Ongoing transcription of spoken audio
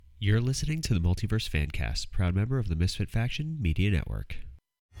You're listening to the Multiverse Fancast, proud member of the Misfit Faction Media Network.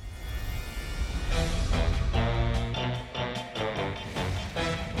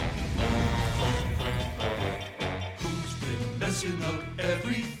 Who's been messing up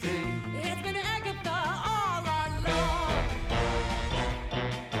everything? It's been Agatha all along.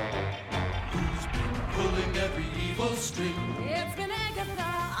 Who's been pulling every evil string? It's been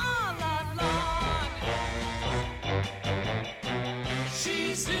Agatha all along.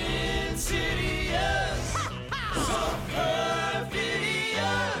 She's insidious, so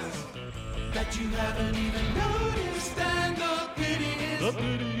perfidious that you haven't even noticed, and the pity is.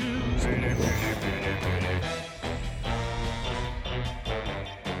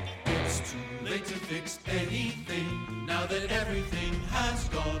 It's too late to fix anything now that everything has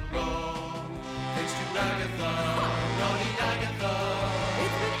gone wrong. Thanks to Agatha, naughty Agatha.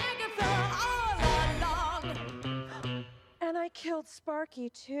 It's been Agatha all along. And I killed Sparky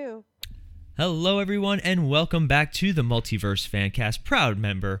too. Hello, everyone, and welcome back to the Multiverse Fancast, proud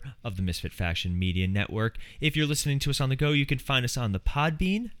member of the Misfit Faction Media Network. If you're listening to us on the go, you can find us on the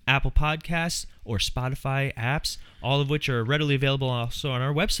Podbean, Apple Podcasts, or Spotify apps, all of which are readily available also on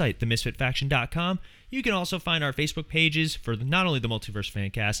our website, themisfitfaction.com. You can also find our Facebook pages for not only the Multiverse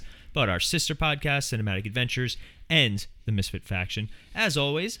Fancast, but our sister podcast, Cinematic Adventures, and the Misfit Faction. As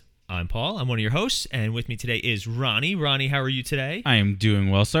always, I'm Paul. I'm one of your hosts, and with me today is Ronnie. Ronnie, how are you today? I am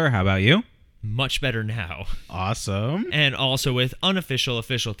doing well, sir. How about you? Much better now. Awesome. And also with official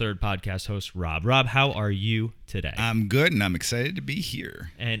third podcast host, Rob. Rob, how are you today? I'm good, and I'm excited to be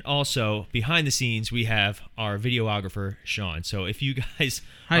here. And also, behind the scenes, we have our videographer, Sean. So if you guys...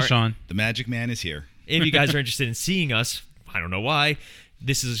 Hi, Sean. The Magic Man is here. If you guys are interested in seeing us, I don't know why,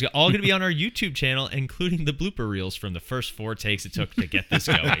 this is all going to be on our YouTube channel, including the blooper reels from the first 4 takes it took to get this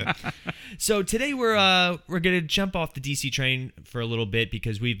going. So today we're going to jump off the DC train for a little bit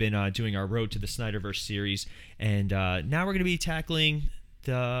because we've been doing our Road to the Snyderverse series, and now we're going to be tackling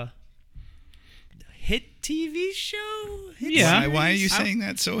the hit TV show. Why are you saying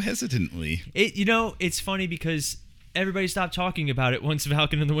that so hesitantly? It's funny because everybody stopped talking about it once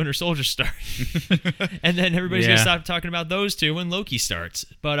Falcon and the Winter Soldier started. And then everybody's going to stop talking about those two when Loki starts.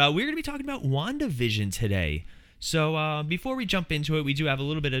 But we're going to be talking about Wandavision today. So before we jump into it, we do have a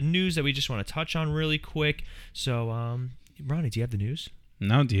little bit of news that we just want to touch on really quick. So, Ronnie, do you have the news?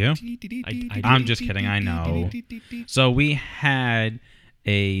 No, do you? I'm just kidding. I know. So we had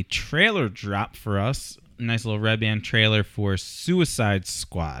a trailer drop for us. A nice little red band trailer for Suicide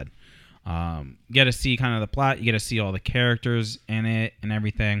Squad. You get to see kind of the plot. You get to see all the characters in it and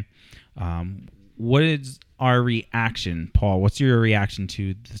everything. What is our reaction, Paul? What's your reaction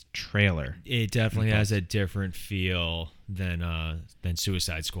to the trailer? It definitely has a different feel than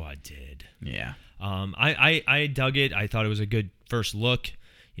Suicide Squad did. Yeah. I dug it. I thought it was a good first look.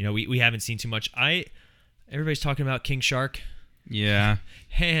 We haven't seen too much. Everybody's talking about King Shark. Yeah.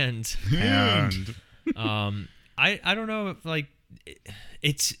 And And I don't know if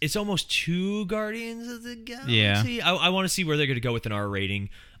it's almost too Guardians of the Galaxy. Yeah. I want to see where they're going to go with an R rating.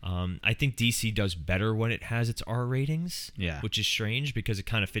 I think DC does better when it has its R ratings. Yeah. Which is strange because it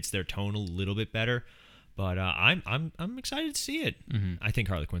kind of fits their tone a little bit better. But I'm excited to see it. Mm-hmm. I think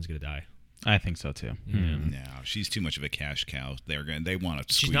Harley Quinn's going to die. I think so too. No, she's too much of a cash cow. They want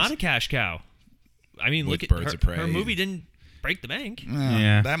to. She's not a cash cow. I mean, look at Birds of Prey. Her movie didn't break the bank.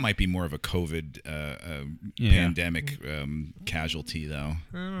 That might be more of a COVID pandemic casualty, though.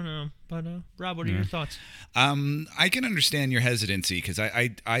 I don't know. But Rob, what are your thoughts? I can understand your hesitancy because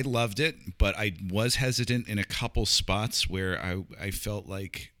I loved it, but I was hesitant in a couple spots where I felt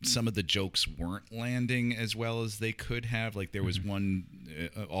like some of the jokes weren't landing as well as they could have. Like there was one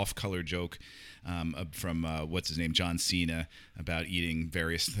off-color joke from what's his name, John Cena, about eating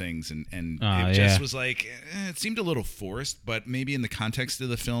various things, and it just was like it seemed a little forced, but maybe in the context of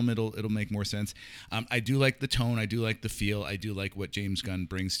the film it'll make more sense. I do like the tone, I do like the feel, I do like what James Gunn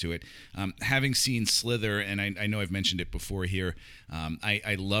brings to it. Having seen Slither, and I know I've mentioned it before here,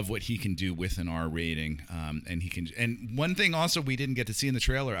 I love what he can do with an R rating, and he can. And one thing also we didn't get to see in the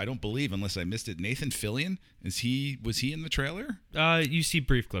trailer, I don't believe, unless I missed it, Nathan Fillion, was he in the trailer? You see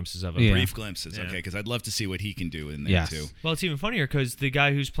brief glimpses of him. Yeah. Brief glimpses, okay, because I'd love to see what he can do in there Yes. too. Well, it's even funnier because the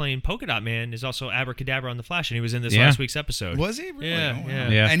guy who's playing Polka Dot Man is also Abracadabra on The Flash, and he was in this last week's episode. Was he really? Yeah, Oh, wow.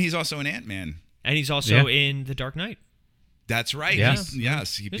 yeah. And he's also an Ant-Man. And he's also in The Dark Knight. That's right. Yes.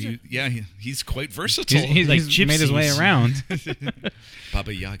 He's quite versatile. He's Like made his way gypsies. around.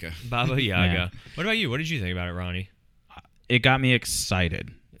 Baba Yaga. Baba Yaga. Yeah. What about you? What did you think about it, Ronnie? It got me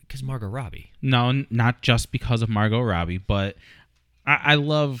excited. Because Margot Robbie. No, not just because of Margot Robbie, but I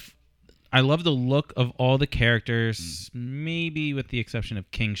love I love the look of all the characters, maybe with the exception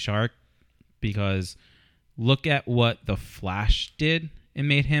of King Shark, because look at what the Flash did and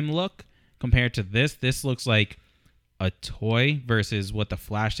made him look compared to this. This looks like a toy versus what the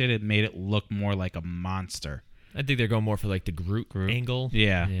Flash did. It made it look more like a monster. I think they're going more for like the Groot angle.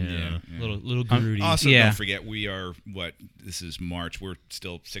 Yeah. Little Grooty. Also, don't forget, we are, this is March. We're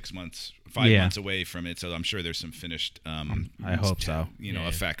still 5 months away from it, so I'm sure there's some finished I hope so.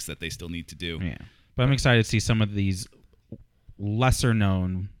 Effects that they still need to do. Yeah. But I'm excited to see some of these lesser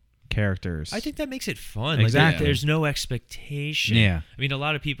known characters. I think that makes it fun. Exactly. Like, there's no expectation. Yeah. I mean, a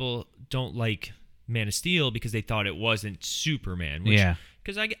lot of people don't like Man of Steel because they thought it wasn't Superman.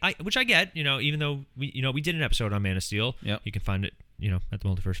 Because which I get, even though we did an episode on Man of Steel. Yep. You can find it, at the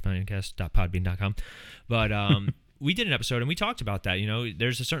multiversefancast.podbean.com. But we did an episode and we talked about that.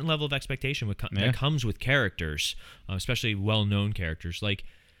 There's a certain level of expectation that comes with characters, especially well-known characters. Like,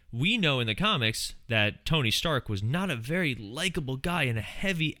 we know in the comics that Tony Stark was not a very likable guy and a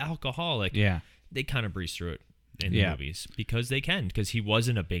heavy alcoholic. Yeah. They kind of breeze through it in the movies because he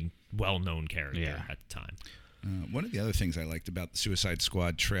wasn't a big, well-known character at the time. One of the other things I liked about the Suicide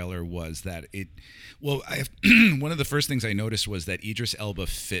Squad trailer was that one of the first things I noticed was that Idris Elba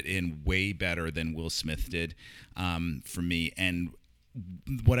fit in way better than Will Smith did for me. And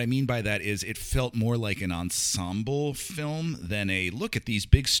what I mean by that is it felt more like an ensemble film than a look at these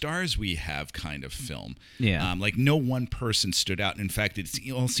big stars we have kind of film. Yeah. Like no one person stood out. In fact,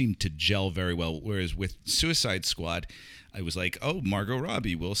 it all seemed to gel very well. Whereas with Suicide Squad, I was like, oh, Margot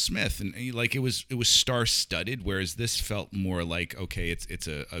Robbie, Will Smith, and like it was star-studded. Whereas this felt more like, okay, it's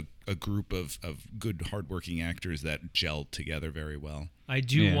a group of good, hardworking actors that gelled together very well. I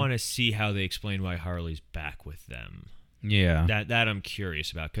do want to see how they explain why Harley's back with them. Yeah. That I'm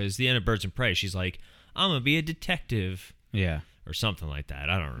curious about, because the end of Birds of Prey, she's like, I'm gonna be a detective. Yeah. Or something like that.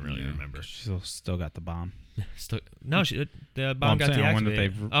 I don't really remember. She still got the bomb. The bomb got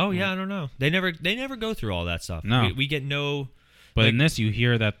deactivated. I don't know. They never go through all that stuff. No. We get no. But in this, you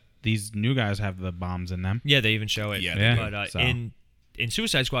hear that these new guys have the bombs in them. Yeah, they even show it. Yeah. But in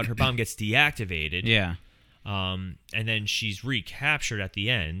Suicide Squad, her bomb gets deactivated. Yeah. And then she's recaptured at the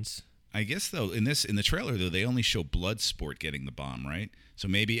end. I guess though in the trailer though they only show Bloodsport getting the bomb, right? So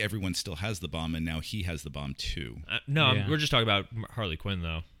maybe everyone still has the bomb and now he has the bomb too. We're just talking about Harley Quinn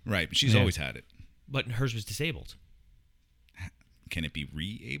though. Right, but she's always had it. But hers was disabled. Can it be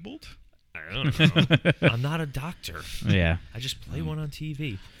re-abled? I don't know. I'm not a doctor. Yeah. I just play one on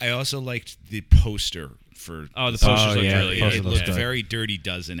TV. I also liked the poster for. The posters looked really good. It looked very Dirty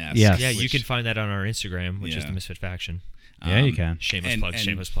Dozen-esque. Yes. Yeah, you can find that on our Instagram, which is the Misfit Faction. Yeah, you can.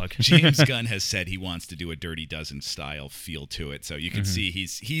 Shameless plug. James Gunn has said he wants to do a Dirty Dozen style feel to it, so you can see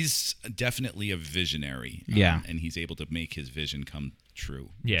he's definitely a visionary. And he's able to make his vision come true.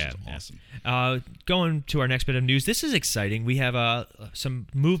 Which is awesome. Going to our next bit of news. This is exciting. We have some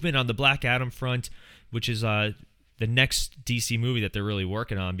movement on the Black Adam front, which is the next DC movie that they're really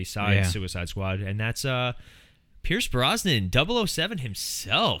working on besides Suicide Squad, and that's Pierce Brosnan, 007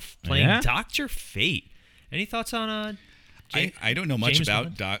 himself, playing Dr. Fate. Any thoughts on I don't know much James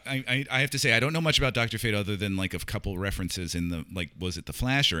about Doc. I have to say I don't know much about Dr. Fate other than like a couple references in the was it The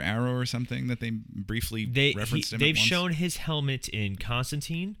Flash or Arrow or something that they briefly referenced him. They've shown his helmet in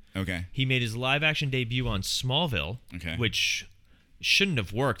Constantine. Okay. He made his live action debut on Smallville. Okay. Which shouldn't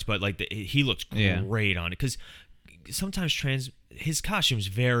have worked, but like he looked great on it because sometimes his costume's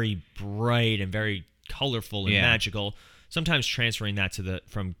very bright and very colorful and magical. Sometimes transferring that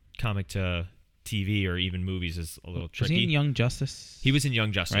from comic to TV or even movies is a little tricky. Was he in Young Justice? He was in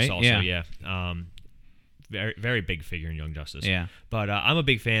Young Justice right? also, yeah. Very, very big figure in Young Justice. Yeah. But I'm a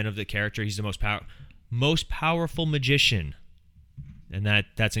big fan of the character. He's the most powerful magician, and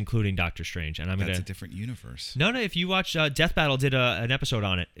that's including Doctor Strange. And that's a different universe. No. If you watch Death Battle, did an episode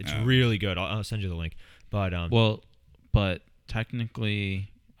on it. It's really good. I'll send you the link. But but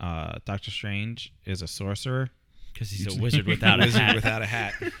technically, Doctor Strange is a sorcerer. Because he's a wizard without a hat. Without a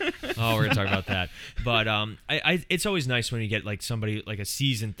hat. Oh, we're gonna talk about that. But it's always nice when you get like somebody like a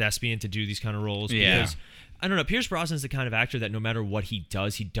seasoned thespian to do these kind of roles. Yeah. Because I don't know, Pierce Brosnan's the kind of actor that no matter what he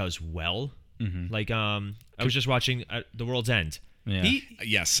does well. Mm-hmm. Like I was just watching The World's End. Yeah. He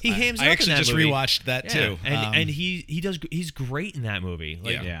hams up I actually in that just movie. rewatched that too. And he's great in that movie.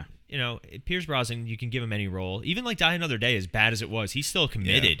 Like, Pierce Brosnan, you can give him any role. Even like Die Another Day, as bad as it was, he's still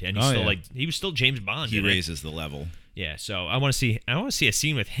committed, and he's he was still James Bond. He raises the level. Yeah, so I want to see a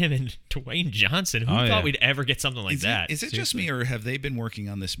scene with him and Dwayne Johnson. Who thought we'd ever get something like that? Is it just me, or have they been working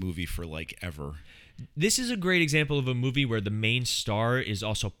on this movie for like ever? This is a great example of a movie where the main star is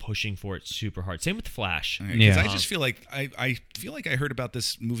also pushing for it super hard. Same with Flash. Because I just feel like I heard about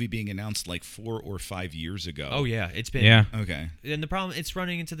this movie being announced like 4 or 5 years ago. Oh yeah, it's been Okay. And the problem, it's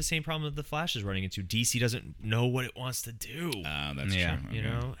running into the same problem that the Flash is running into. DC doesn't know what it wants to do. That's true.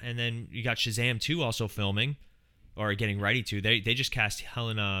 Okay. And then you got Shazam 2 also filming. Or getting ready to. They just cast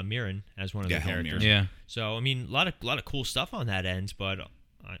Helena Mirren as one of the characters. Yeah. So I mean, a lot of cool stuff on that end, but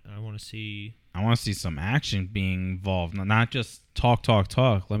I want to see. I want to see some action being involved, not just talk.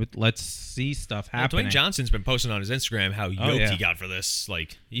 Let's see stuff happening. Dwayne Johnson's been posting on his Instagram how yoked he got for this.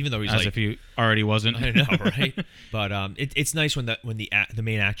 Like, even though he's as if he already wasn't. I know, right? But it's nice when the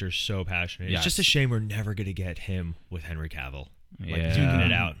main actor is so passionate. Yes. It's just a shame we're never gonna get him with Henry Cavill. Like, duking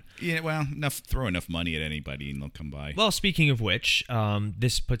it out. Yeah, well, throw enough money at anybody and they'll come by. Well, speaking of which,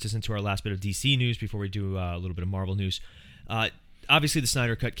 this puts us into our last bit of DC news before we do a little bit of Marvel news. Obviously, the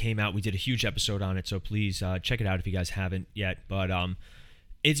Snyder Cut came out. We did a huge episode on it, so please check it out if you guys haven't yet. But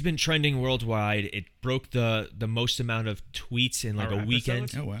it's been trending worldwide. It broke the most amount of tweets in like a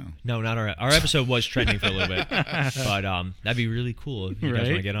weekend. Oh, wow. No, not our episode was trending for a little bit. But that'd be really cool if you guys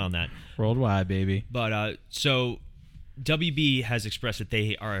want to get on that. Worldwide, baby. But so WB has expressed that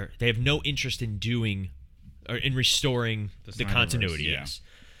they have no interest in doing or in restoring the continuity. Yes.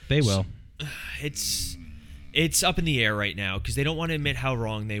 They will. It's up in the air right now because they don't want to admit how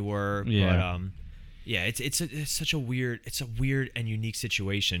wrong they were. Yeah. But it's such a weird and unique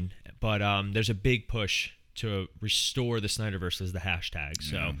situation. But there's a big push to restore the Snyderverse as the hashtag.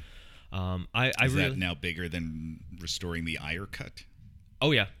 So is that now bigger than restoring the Ayer cut? Oh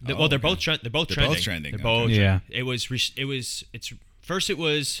yeah. They're both trending. They're both trending. It was release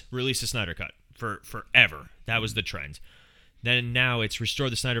the Snyder Cut for forever. That was the trend. Then now it's restore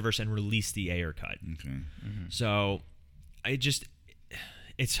the Snyderverse and release the Ayer cut. Okay. Mm-hmm. So it's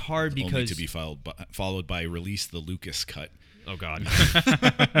hard because only to be followed by release the Lucas cut. Oh God.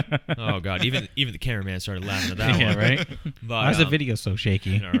 Oh God. Even the cameraman started laughing at that one. Yeah, right. But why is the video so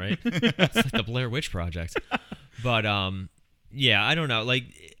shaky? All right. It's like the Blair Witch Project. But yeah, I don't know. Like,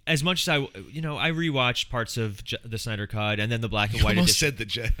 as much as I rewatched parts of the Snyder Cut and then the black and white edition. Almost said the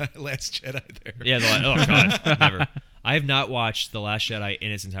Last Jedi there. Yeah, oh God, never. I have not watched The Last Jedi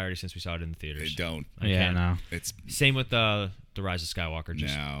in its entirety since we saw it in the theaters. I can't. No. It's same with the Rise of Skywalker.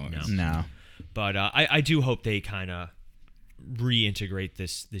 No. But I do hope they kind of reintegrate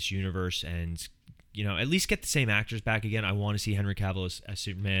this universe and at least get the same actors back again. I want to see Henry Cavill as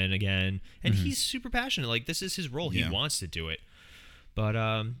Superman again. And he's super passionate. Like, this is his role. He wants to do it.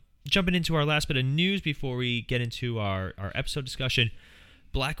 But jumping into our last bit of news before we get into our episode discussion,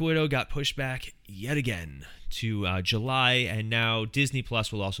 Black Widow got pushed back yet again to July, and now Disney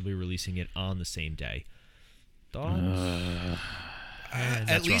Plus will also be releasing it on the same day. Thoughts?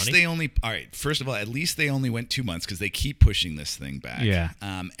 At least they only. All right. First of all, at least they only went 2 months because they keep pushing this thing back. Yeah.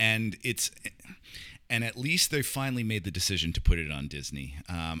 And at least they finally made the decision to put it on Disney.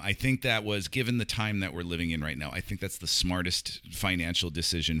 I think that was, given the time that we're living in right now, I think that's the smartest financial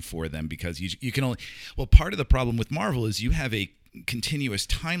decision for them because you can only. Well, part of the problem with Marvel is you have a continuous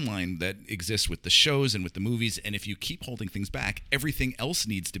timeline that exists with the shows and with the movies, and if you keep holding things back, everything else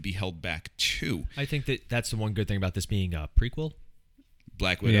needs to be held back too. I think that's the one good thing about this being a prequel.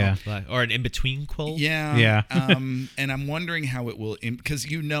 Black Widow. Yeah. Or an in-between quill. Yeah. And I'm wondering how it will, because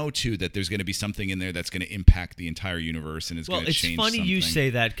too that there's going to be something in there that's going to impact the entire universe and is going to change something. Well, it's funny you say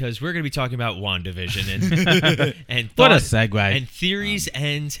that because we're going to be talking about WandaVision and what a segue. And theories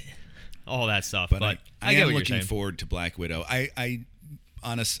and all that stuff. But I get am what looking you're saying. forward to Black Widow.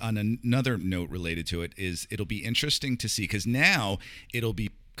 On another note related to it is it'll be interesting to see because now it'll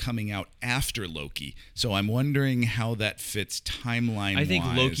be coming out after Loki. So I'm wondering how that fits timeline-wise. I think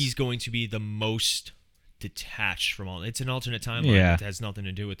Loki's going to be the most detached from all. It's an alternate timeline. Yeah. It has nothing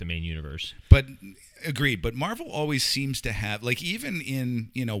to do with the main universe. But agreed. But Marvel always seems to have, like, even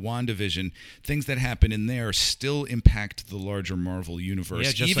in WandaVision, things that happen in there still impact the larger Marvel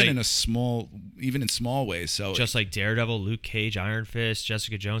universe, even in small ways. So just like Daredevil, Luke Cage, Iron Fist,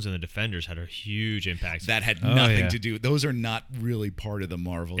 Jessica Jones, and the Defenders had a huge impact. That had nothing to do. Those are not really part of the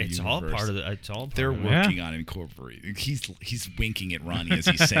Marvel universe. It's all part They're of it. working on incorporating. He's winking at Ronnie as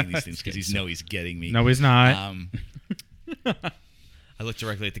he's saying these things because he's getting me. No, he's not. I looked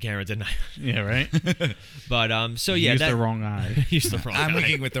directly at the camera, didn't I? Yeah, right. But so you yeah, used the wrong eye. Used the wrong I'm eye.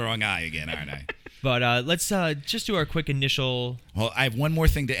 looking with the wrong eye again, aren't I? But let's just do our quick initial. Well, I have one more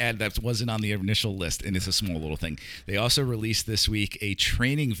thing to add that wasn't on the initial list, and it's a small little thing. They also released this week a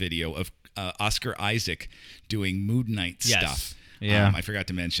training video of Oscar Isaac doing Moon Knight stuff. Yeah. I forgot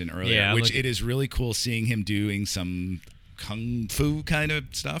to mention earlier, which it is really cool seeing him doing some kung fu kind of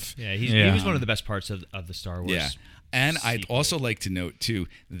stuff. Yeah, he was one of the best parts of the Star Wars. Yeah, and sequel. I'd also like to note too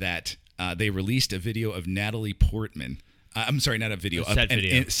that they released a video of Natalie Portman. I'm sorry, not a video,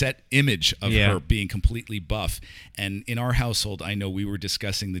 set image of her being completely buff. And in our household, I know we were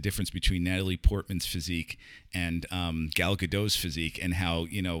discussing the difference between Natalie Portman's physique and Gal Gadot's physique, and how,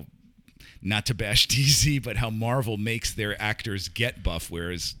 not to bash DC, but how Marvel makes their actors get buff,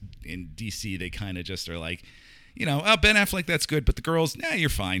 whereas in DC they kind of just are like, Ben Affleck, that's good, but the girls, you're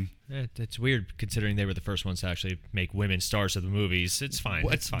fine. It's weird considering they were the first ones to actually make women stars of the movies. It's fine.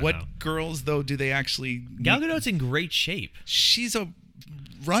 What girls, though, do they actually... Gal Gadot's in great shape. She's a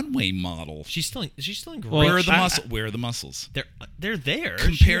runway model. She's still in great Where are shape. Where are the muscles? They're there.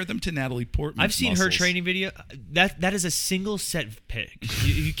 Compare them to Natalie Portman. I've seen her training video. That is a single set pic.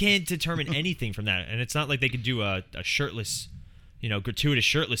 You can't determine anything from that. And it's not like they could do a shirtless... gratuitous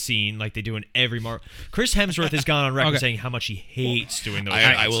shirtless scene like they do in every Chris Hemsworth has gone on record saying how much he hates doing those.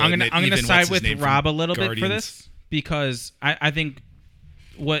 I'm gonna side with Rob a little bit for this, because I think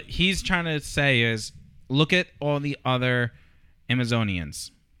what he's trying to say is, look at all the other Amazonians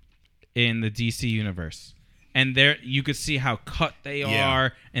in the DC universe, and there you could see how cut they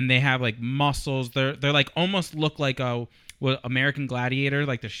are, and they have like muscles. They're like almost look like American Gladiator,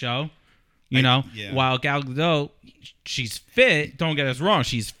 like the show. While Gal Gadot, she's fit. Don't get us wrong,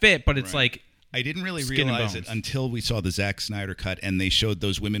 she's fit, but it's like I didn't really realize it until we saw the Zack Snyder cut, and they showed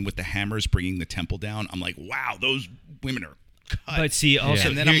those women with the hammers bringing the temple down. I'm like, wow, those women are cut. But see, also,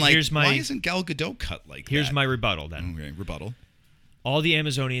 and then I'm like, why isn't Gal Gadot cut like that? Here's my rebuttal then. Okay, rebuttal. All the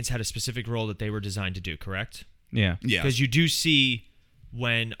Amazonians had a specific role that they were designed to do, correct? Yeah. Because you do see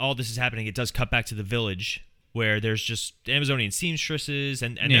when all this is happening, it does cut back to the village where there's just Amazonian seamstresses,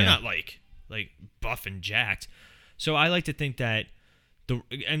 and they're not like buff and jacked. So I like to think that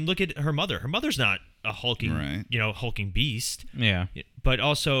and look at her mother. Her mother's not a hulking, hulking beast. Yeah. But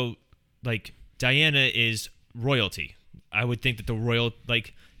also, like, Diana is royalty. I would think that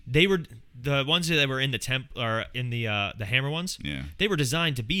they were the ones that were in the or in the hammer ones. Yeah. They were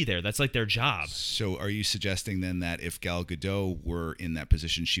designed to be there. That's like their job. So are you suggesting then that if Gal Gadot were in that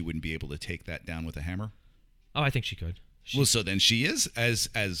position, she wouldn't be able to take that down with a hammer? Oh, I think she could. So then she is as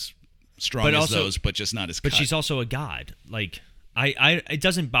strong as those, but just not as cut. But she's also a god. Like, it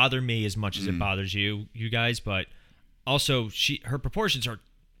doesn't bother me as much as it bothers you guys, but also her proportions are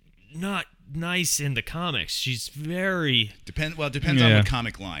not nice in the comics. She's very... Depends on the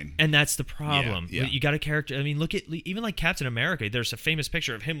comic line. And that's the problem. Yeah. You got a character... I mean, look at... Even like Captain America, there's a famous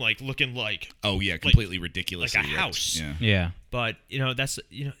picture of him looking like... Oh, yeah, completely ridiculous. Like a house. Yeah. But, that's...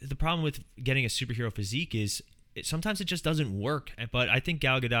 the problem with getting a superhero physique is... Sometimes it just doesn't work, but I think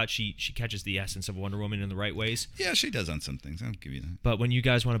Gal Gadot, she catches the essence of Wonder Woman in the right ways. Yeah, she does on some things. I'll give you that. But when you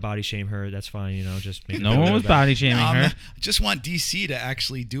guys want to body shame her, that's fine. Just make no one was body shaming her. I just want DC to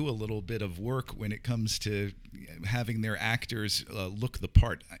actually do a little bit of work when it comes to having their actors look the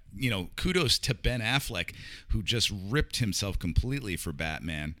part. Kudos to Ben Affleck, who just ripped himself completely for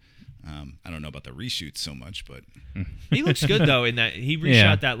Batman. I don't know about the reshoots so much, but he looks good though. In that he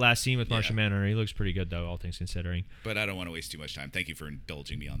reshot that last scene with Martian Manhunter. He looks pretty good though, all things considering. But I don't want to waste too much time. Thank you for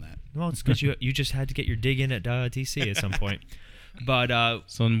indulging me on that. Well, it's because you just had to get your dig in at DC at some point. But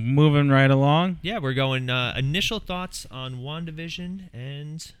so moving right along. Yeah, we're going initial thoughts on WandaVision,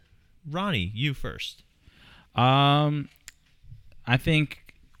 and Ronnie, you first. I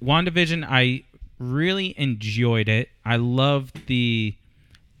think WandaVision, I really enjoyed it. I loved the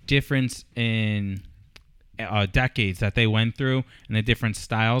difference in decades that they went through and the different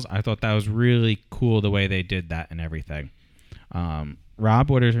styles. I thought that was really cool the way they did that and everything. Rob,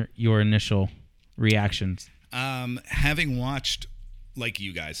 what are your initial reactions? Having watched, like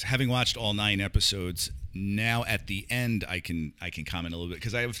you guys, having watched all 9 episodes, now at the end I can comment a little bit,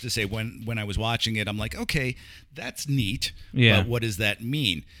 because I have to say when I was watching it, I'm like, okay, that's neat, but what does that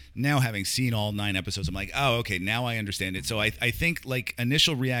mean? Now having seen all 9 episodes, I'm like, oh, okay, now I understand it. So I think like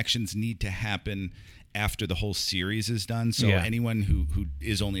initial reactions need to happen after the whole series is done. So anyone who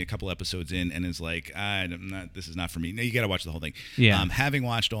is only a couple episodes in and is like, this is not for me. No, you got to watch the whole thing. Yeah. Having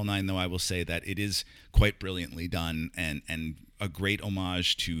watched all 9, though, I will say that it is quite brilliantly done and a great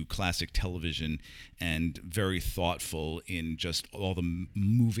homage to classic television, and very thoughtful in just all the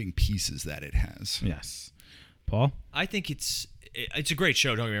moving pieces that it has. Yes. Paul? I think it's a great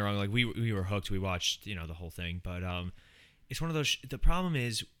show. Don't get me wrong. Like we were hooked. We watched the whole thing, but it's one of those. The problem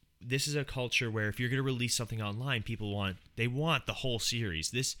is this is a culture where if you're going to release something online, people want the whole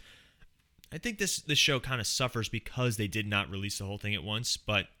series. I think this show kind of suffers because they did not release the whole thing at once,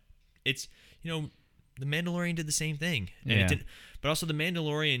 but it's, The Mandalorian did the same thing. And but also The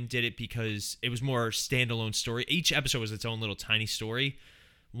Mandalorian did it because it was more standalone story. Each episode was its own little tiny story.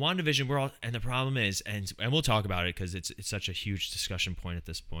 WandaVision, and the problem is, and we'll talk about it because it's such a huge discussion point at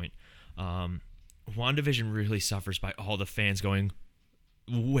this point. WandaVision really suffers by all the fans going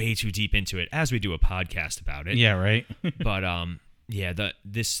way too deep into it, as we do a podcast about it. Yeah, right. But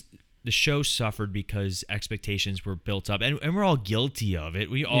the show suffered because expectations were built up, and we're all guilty of it.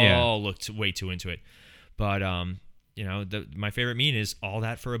 We all looked way too into it. But my favorite meme is all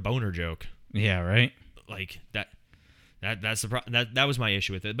that for a boner joke. Yeah, right. Like that. That's the that was my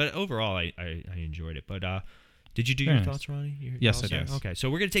issue with it. But overall, I enjoyed it. But did you do your thoughts, Ronnie? Yes, I did. Okay, so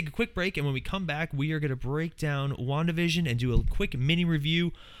we're going to take a quick break, and when we come back, we are going to break down WandaVision and do a quick mini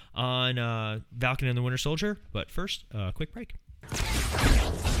review on Falcon and the Winter Soldier. But first, quick break.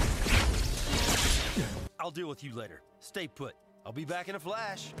 I'll deal with you later. Stay put. I'll be back in a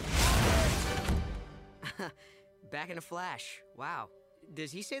flash. Back in a flash. Wow.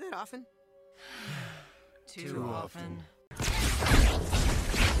 Does he say that often? Too often.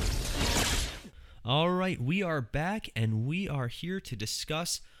 All right, we are back, and we are here to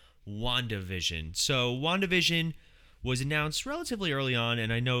discuss WandaVision. So WandaVision was announced relatively early on,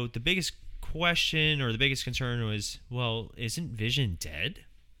 and I know the biggest question or the biggest concern was, well, isn't Vision dead?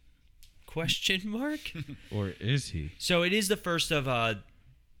 Question mark? Or is he? So it is the first of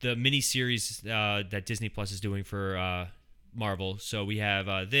the mini-series that Disney Plus is doing for Marvel. So we have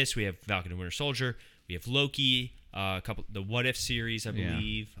we have Falcon and Winter Soldier, we have Loki, the What If series, I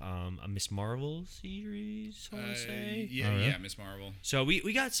believe, a Miss Marvel series, I want to say. Yeah, Miss Marvel. So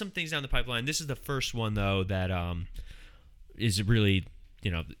we got some things down the pipeline. This is the first one, though, that is really,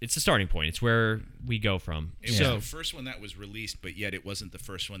 it's the starting point. It's where we go from. It was the first one that was released, but yet it wasn't the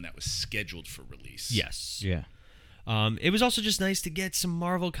first one that was scheduled for release. Yes. Yeah. It was also just nice to get some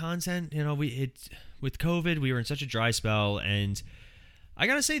Marvel content. With COVID, we were in such a dry spell, and I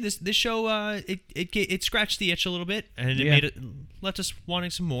gotta say this show it scratched the itch a little bit, and it left us wanting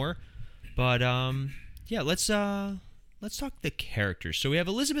some more. But let's talk the characters. So we have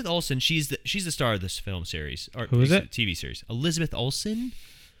Elizabeth Olsen. She's the star of this film series, or who is it? TV series. Elizabeth Olsen.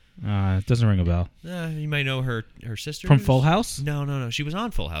 It doesn't ring a bell. You might know her sister from Full House. No. She was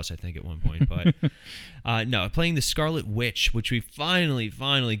on Full House, I think, at one point. But no, playing the Scarlet Witch, which we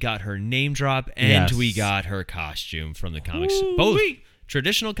finally got her name drop, and we got her costume from the comics. Ooh, both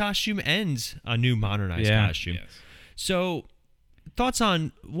traditional costume and a new modernized costume. Yes. So, thoughts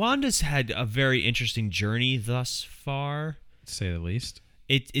on Wanda's had a very interesting journey thus far, to say the least.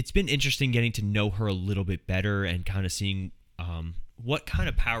 It's been interesting getting to know her a little bit better and kind of seeing what kind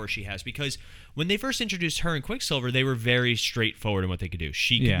of power she has, because when they first introduced her and Quicksilver, they were very straightforward in what they could do.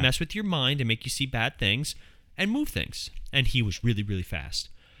 She could mess with your mind and make you see bad things and move things, and he was really, really fast.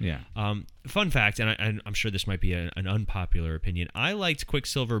 Yeah. Fun fact, and I'm sure this might be an unpopular opinion, I liked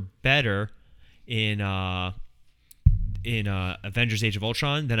Quicksilver better in Avengers: Age of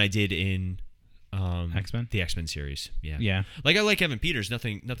Ultron than I did in X-Men? The X-Men series. Yeah. Like, I like Evan Peters,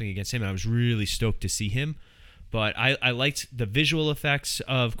 nothing against him, and I was really stoked to see him. But I liked the visual effects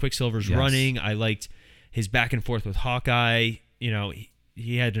of Quicksilver's running. I liked his back and forth with Hawkeye.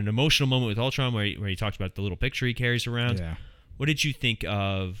 He had an emotional moment with Ultron where he talked about the little picture he carries around. Yeah. What did you think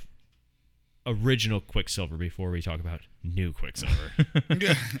of original Quicksilver before we talk about new Quicksilver?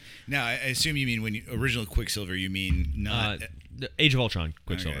 Now, I assume you mean when original Quicksilver, you mean not... the Age of Ultron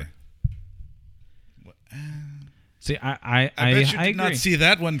Quicksilver. Okay. See, I bet you I did not agree. see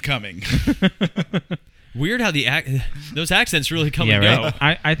that one coming. Weird how those accents really come and right?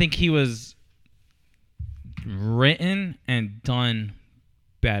 go. I think he was written and done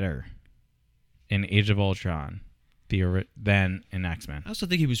better in Age of Ultron than in X-Men. I also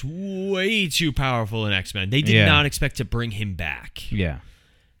think he was way too powerful in X-Men. They did not expect to bring him back. Yeah.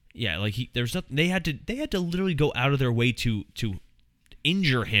 Yeah, like there's nothing. They had to literally go out of their way to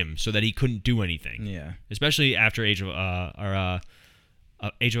injure him so that he couldn't do anything. Yeah. Especially after Age of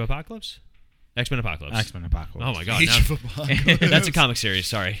Apocalypse? X-Men Apocalypse. X-Men Apocalypse. Oh my god. Age of Apocalypse. That's a comic series,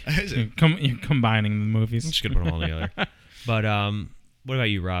 sorry. You're combining the movies. I'm just going to put them all together. But what about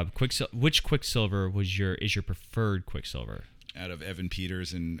you, Rob? Which Quicksilver is your preferred Quicksilver? Out of Evan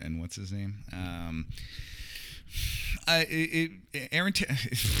Peters and what's his name?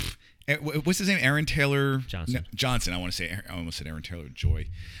 What's his name? Aaron Taylor Johnson. Johnson. I almost said Aaron Taylor Joy.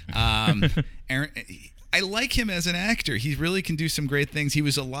 I like him as an actor. He really can do some great things. He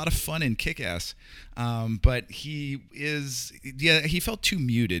was a lot of fun in Kick-Ass, but he felt too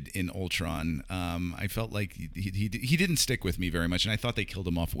muted in Ultron. I felt like he didn't stick with me very much, and I thought they killed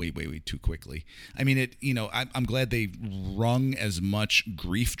him off way too quickly. I mean, I'm glad they wrung as much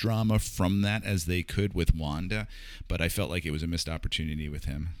grief drama from that as they could with Wanda, but I felt like it was a missed opportunity with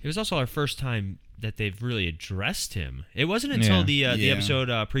him. It was also our first time that they've really addressed him. It wasn't until the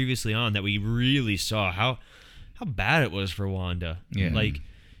episode previously on that we really saw how bad it was for Wanda. Yeah. Like,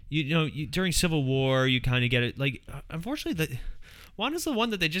 during Civil War, you kind of get it. Like, unfortunately, Wanda's the one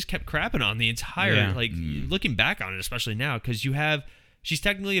that they just kept crapping on the entire. Looking back on it, especially now, because she's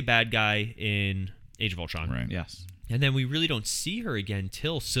technically a bad guy in Age of Ultron. Right. Yes. And then we really don't see her again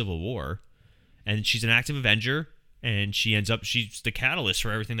till Civil War, and she's an active Avenger. And she's the catalyst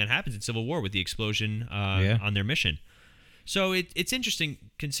for everything that happens in Civil War with the explosion on their mission. So it's interesting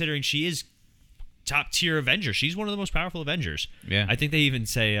considering she is top tier Avenger. She's one of the most powerful Avengers. Yeah. I think they even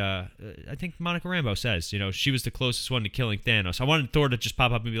say, I think Monica Rambeau says, she was the closest one to killing Thanos. I wanted Thor to just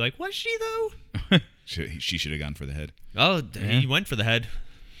pop up and be like, was she though? She should have gone for the head. Oh, he went for the head.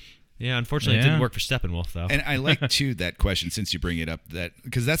 Yeah, unfortunately, it didn't work for Steppenwolf, though. And I like, too, that question, since you bring it up,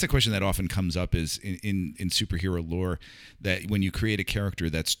 because that's a question that often comes up is in superhero lore, that when you create a character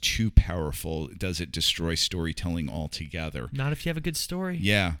that's too powerful, does it destroy storytelling altogether? Not if you have a good story.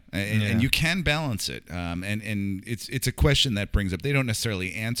 Yeah, and you can balance it. And it's a question that brings up, they don't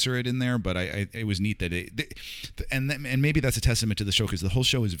necessarily answer it in there, but it was neat that and maybe that's a testament to the show, because the whole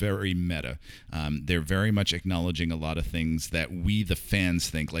show is very meta. They're very much acknowledging a lot of things that we, the fans,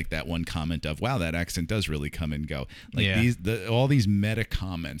 think, like that one comment of, wow, that accent does really come and go. Like all these meta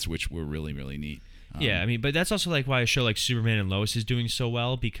comments, which were really, really neat. I mean, but that's also like why a show like Superman and Lois is doing so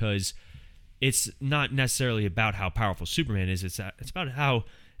well, because it's not necessarily about how powerful Superman is. It's about how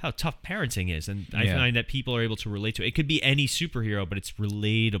tough parenting is, and I find that people are able to relate to it. It could be any superhero, but it's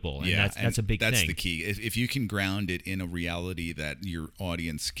relatable, and that's a big thing. That's the key. If you can ground it in a reality that your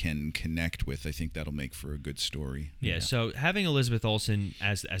audience can connect with, I think that'll make for a good story. Yeah. So having Elizabeth Olsen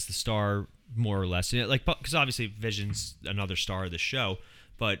as the star, more or less, because obviously Vision's another star of the show,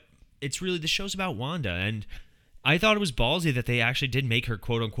 but it's really, the show's about Wanda, and I thought it was ballsy that they actually did make her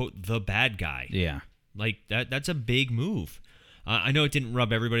quote unquote the bad guy. Yeah. Like that's a big move. I know it didn't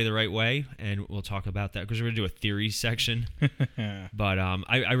rub everybody the right way, and we'll talk about that because we're going to do a theory section. But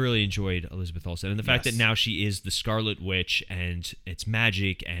I really enjoyed Elizabeth Olsen, and the fact that now she is the Scarlet Witch, and it's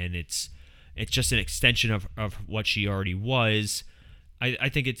magic, and it's just an extension of what she already was. I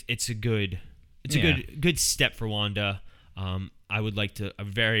think it's a good step for Wanda. I'm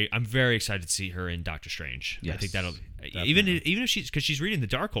very excited to see her in Doctor Strange. Yes, I think that'll even if she's reading the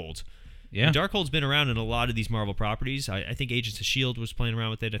Darkhold. Yeah, and Darkhold's been around in a lot of these Marvel properties. I think Agents of S.H.I.E.L.D. was playing around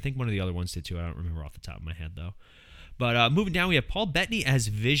with it. I think one of the other ones did too. I don't remember off the top of my head, though. But moving down, we have Paul Bettany as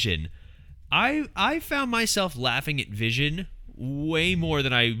Vision. I found myself laughing at Vision way more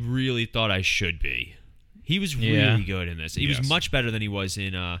than I really thought I should be. He was really good in this. He was much better than he was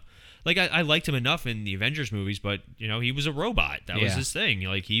in... I liked him enough in the Avengers movies, but, he was a robot. That was his thing.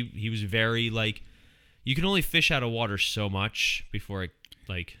 Like, he was very, you can only fish out of water so much before it,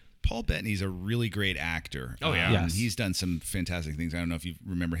 Paul Bettany's a really great actor. Oh, yeah. He's done some fantastic things. I don't know if you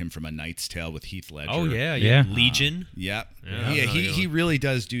remember him from A Knight's Tale with Heath Ledger. Oh, yeah. Legion. He really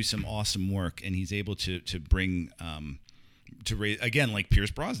does do some awesome work, and he's able to bring, to raise, again, like Pierce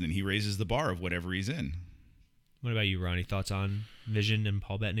Brosnan, he raises the bar of whatever he's in. What about you, Ronnie? Thoughts on Vision and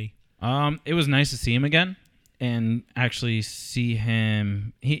Paul Bettany? It was nice to see him again and actually see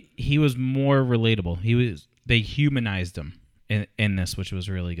him. He was more relatable. They humanized him in this, which was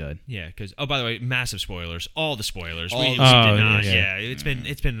really good. Yeah, because by the way, massive spoilers. All the spoilers. We did not. Yeah, it's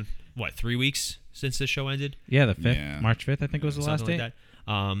been what, 3 weeks since the show ended? Yeah, the 5th, March 5th, I think was the last date. Like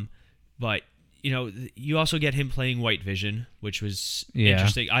that. But you also get him playing White Vision, which was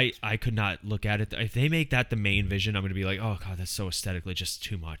interesting. I could not look at it. If they make that the main Vision, I'm going to be like, oh god, that's so aesthetically just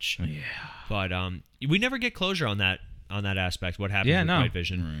too much. Yeah. But we never get closure on that aspect. What happens with White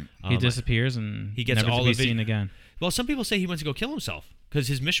Vision? Right. He disappears and he gets never all to be seen again. Well, some people say he went to go kill himself because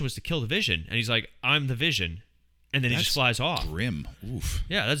his mission was to kill the Vision, and he's like, I'm the Vision, and then he just flies off. Grim. Oof.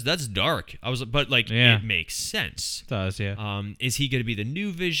 Yeah, that's dark. It makes sense. It does, yeah. Is he going to be the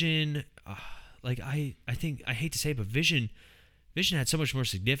new Vision? I think, I hate to say it, but Vision had so much more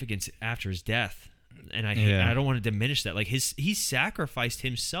significance after his death, and I don't want to diminish that. Like he sacrificed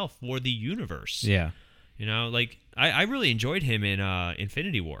himself for the universe. Yeah. I really enjoyed him in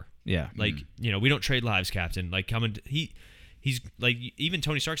Infinity War. Yeah. We don't trade lives, Captain. He's like, even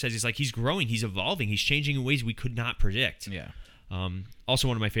Tony Stark says, he's growing, he's evolving, he's changing in ways we could not predict. Yeah. Also,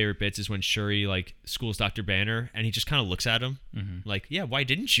 one of my favorite bits is when Shuri like schools Dr. Banner, and he just kind of looks at him like, "Yeah, why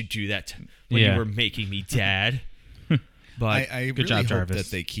didn't you do that when you were making me dad?" But I good really job, hope Jarvis.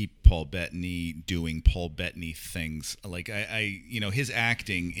 that they keep Paul Bettany doing Paul Bettany things. Like his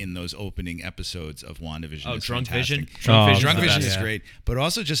acting in those opening episodes of WandaVision. Is Drunk fantastic. Vision. Drunk Vision is yeah. great, but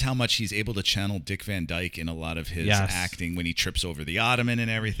also just how much he's able to channel Dick Van Dyke in a lot of his acting when he trips over the ottoman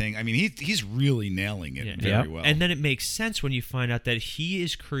and everything. I mean, he's really nailing it very well. And then it makes sense when you find out that he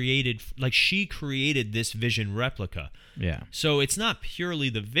is created, like she created this Vision replica. Yeah. So it's not purely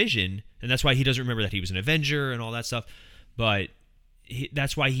the Vision, and that's why he doesn't remember that he was an Avenger and all that stuff. But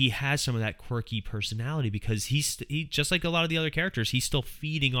that's why he has some of that quirky personality, because he just like a lot of the other characters, he's still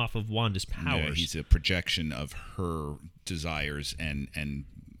feeding off of Wanda's powers. Yeah, he's a projection of her desires and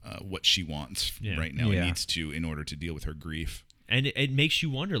what she wants right now and needs to in order to deal with her grief. And it makes you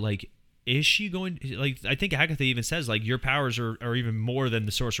wonder, like, is she going, like, I think Agatha even says, like, your powers are even more than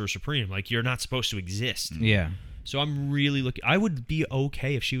the Sorcerer Supreme. Like, you're not supposed to exist. Yeah. So I'm really looking, I would be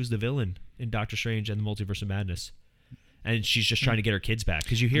okay if she was the villain in Doctor Strange and the Multiverse of Madness. And she's just trying to get her kids back.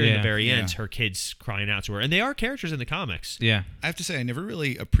 Because you hear in the very end, her kids crying out to her. And they are characters in the comics. Yeah. I have to say, I never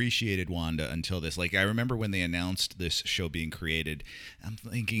really appreciated Wanda until this. Like, I remember when they announced this show being created, I'm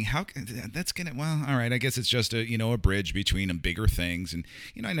thinking, all right, I guess it's just a bridge between bigger things. And,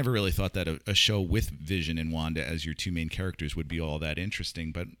 I never really thought that a show with Vision and Wanda as your two main characters would be all that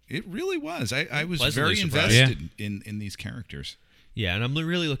interesting. But it really was. I was very invested in these characters. Yeah, and I'm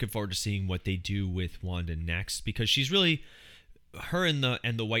really looking forward to seeing what they do with Wanda next, because she's really, her and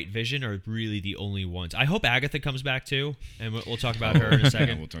the White Vision are really the only ones. I hope Agatha comes back too, and we'll talk about her in a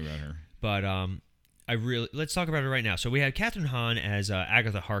second. We'll talk about her. But let's talk about her right now. So we had Kathryn Hahn as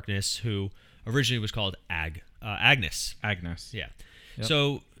Agatha Harkness, who originally was called Agnes. Agnes. Yeah. Yep.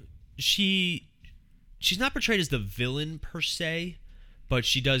 So she's not portrayed as the villain per se, but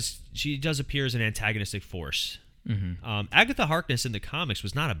she does appear as an antagonistic force. Mm-hmm. Agatha Harkness in the comics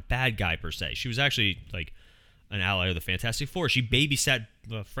was not a bad guy per se. She was actually like an ally of the Fantastic Four. She babysat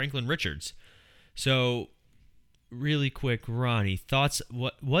Franklin Richards. So, really quick, Ronnie, thoughts?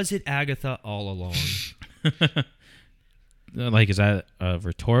 What was it, Agatha all along? Like, is that a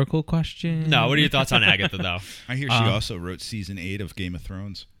rhetorical question? No. What are your thoughts on Agatha, though? I hear she also wrote season 8 of Game of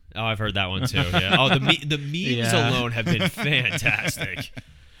Thrones. Oh, I've heard that one too. Yeah. Oh, the memes alone have been fantastic.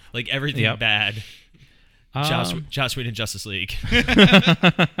 Like everything bad. Joss Whedon Justice League.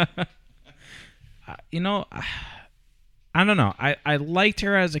 I don't know. I liked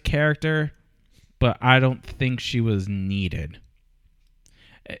her as a character, but I don't think she was needed.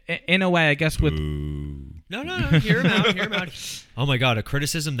 In a way, I guess with... No. Hear him out. Oh my God, a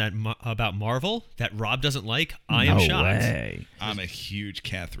criticism about Marvel that Rob doesn't like? I am shocked. Way. I'm a huge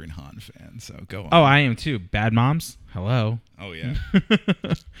Kathryn Hahn fan, so go on. Oh, I am too. Bad Moms? Hello. Oh, yeah.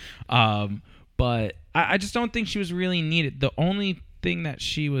 But I just don't think she was really needed. The only thing that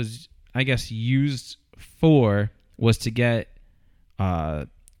she was, I guess, used for was to get,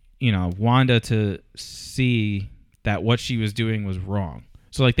 Wanda to see that what she was doing was wrong.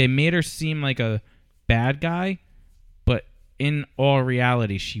 So, like, they made her seem like a bad guy, but in all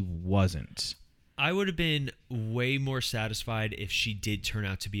reality, she wasn't. I would have been way more satisfied if she did turn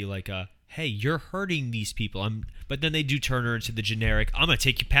out to be like a, hey, you're hurting these people. But then they do turn her into the generic, I'm going to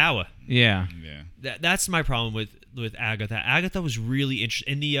take your power. Yeah. That's my problem with Agatha. Agatha was really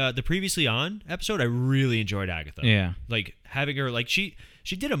interesting. In the Previously On episode, I really enjoyed Agatha. Yeah. Like, having her, like, she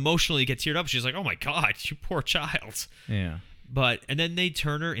did emotionally get teared up. She's like, oh my God, you poor child. Yeah. And then they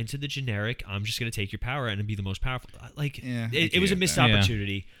turn her into the generic, I'm just going to take your power and be the most powerful. Like, it was a missed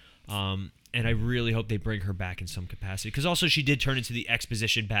opportunity. And I really hope they bring her back in some capacity. Because also she did turn into the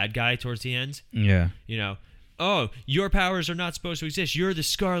exposition bad guy towards the end. Yeah. Oh, your powers are not supposed to exist. You're the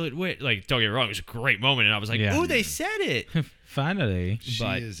Scarlet Witch. Like, don't get me wrong, it was a great moment. And I was like, oh, they said it. Finally. She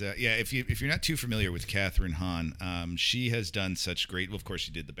is, if you're not too familiar with Kathryn Hahn, she has done such great, well, of course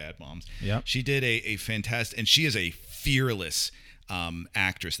she did the Bad Moms. Yep. She did a fantastic, and she is a fearless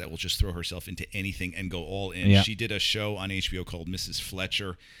actress that will just throw herself into anything and go all in. Yeah. She did a show on HBO called Mrs.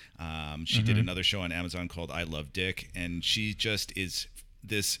 Fletcher. She did another show on Amazon called I Love Dick, and she just is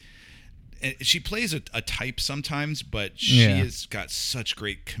this. She plays a type sometimes, but she has got such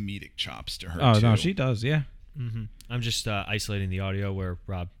great comedic chops to her. Oh, too. no, she does, yeah. Mm-hmm. I'm just isolating the audio where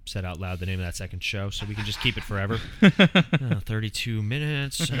Rob said out loud the name of that second show, so we can just keep it forever. 32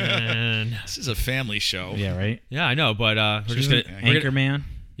 minutes, and this is a family show. Yeah, right. Yeah, I know, but we're just gonna Anchorman.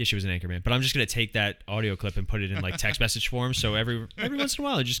 Yeah, she was an anchorman, but I'm just gonna take that audio clip and put it in like text message form, so every once in a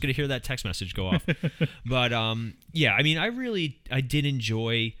while you're just gonna hear that text message go off. But I mean, I did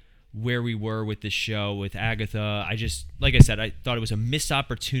enjoy where we were with this show with Agatha. I just, like I said, I thought it was a missed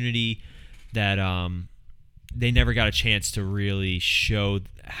opportunity that they never got a chance to really show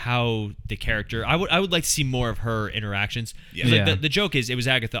how the character. I would like to see more of her interactions. Yeah. Like the joke is it was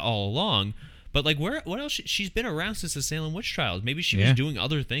Agatha all along. But like, what else? She's been around since the Salem witch trials. Maybe she was doing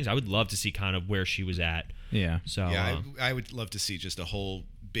other things. I would love to see kind of where she was at. Yeah. So I would love to see just a whole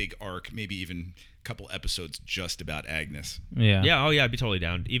big arc, maybe even a couple episodes just about Agnes. Yeah. Yeah. Oh yeah, I'd be totally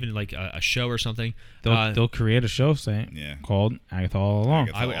down. Even like a show or something. They'll create a show called Agatha All Along.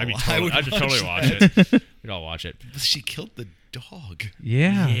 Agatha I'd totally watch it. We'd all watch it. She killed the dog.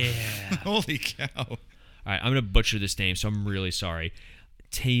 Yeah. Holy cow! All right, I'm gonna butcher this name, so I'm really sorry.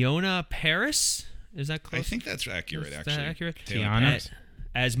 Teyona Paris? Is that close? I think that's accurate. Is actually, that accurate? Tiana?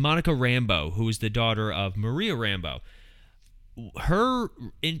 As Monica Rambeau, who is the daughter of Maria Rambeau. Her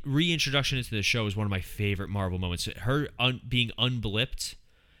reintroduction into the show is one of my favorite Marvel moments. Her being unblipped.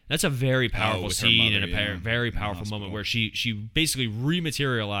 That's a very powerful with her scene mother, and a very powerful moment where she basically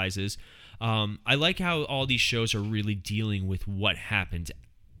rematerializes. I like how all these shows are really dealing with what happened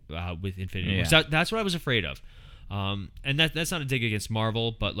with Infinity War. So that's what I was afraid of. And that's not a dig against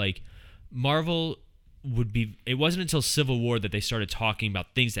Marvel, but like Marvel would be. It wasn't until Civil War that they started talking about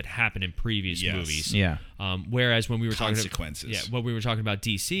things that happened in previous movies. Yeah. Whereas when we were consequences, when we were talking about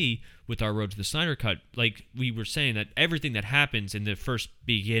DC with our Road to the Snyder Cut, like we were saying that everything that happens in the first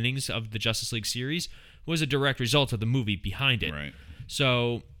beginnings of the Justice League series was a direct result of the movie behind it. Right.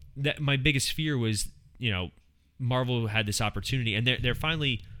 So that my biggest fear was, Marvel had this opportunity, and they're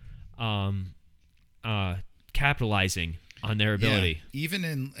finally capitalizing on their ability. Yeah. Even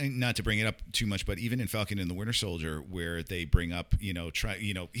in, not to bring it up too much, but even in Falcon and the Winter Soldier, where they bring up,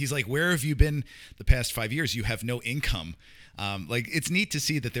 he's like, where have you been the past 5 years? You have no income. It's neat to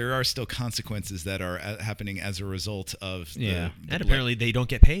see that there are still consequences that are happening as a result of and apparently they don't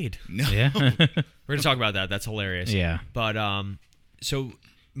get paid. No. Yeah. We're gonna talk about that. That's hilarious. Yeah. But so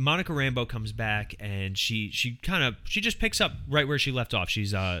Monica Rambeau comes back and she just picks up right where she left off.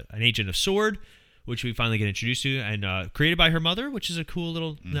 She's an agent of S.W.O.R.D., which we finally get introduced to, and created by her mother, which is a cool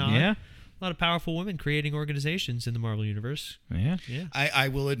little nod. Yeah. A lot of powerful women creating organizations in the Marvel Universe. Yeah. I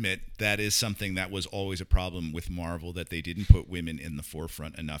will admit that is something that was always a problem with Marvel, that they didn't put women in the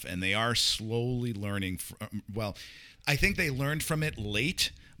forefront enough, and they are slowly learning. I think they learned from it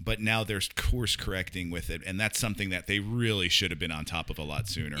late, but now they're course correcting with it, and that's something that they really should have been on top of a lot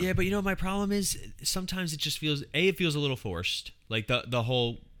sooner. Yeah, but my problem is sometimes it just feels a little forced, like the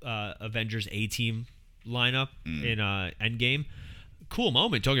whole Avengers A-Team lineup in Endgame. Cool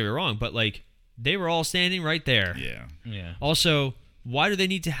moment, don't get me wrong, but like they were all standing right there. Yeah. Also, why do they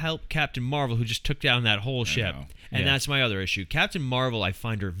need to help Captain Marvel, who just took down that whole ship? And that's my other issue. Captain Marvel, I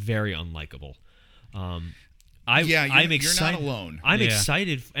find her very unlikable. I'm excited. You're not alone. I'm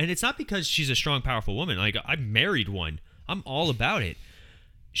excited, and it's not because she's a strong, powerful woman. Like, I married one. I'm all about it.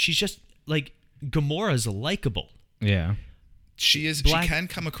 She's just like Gamora's likable. Yeah. She is. She can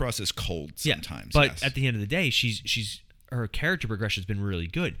come across as cold sometimes. But at the end of the day, she's her character progression has been really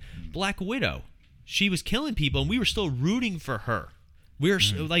good. Black Widow, she was killing people, and we were still rooting for her. We're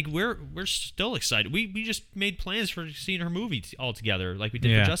still excited. We just made plans for seeing her movie all together, like we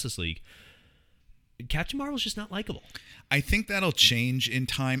did for Justice League. Captain Marvel's just not likable. I think that'll change in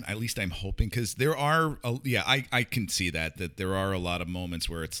time. At least I'm hoping, because there are. I can see that there are a lot of moments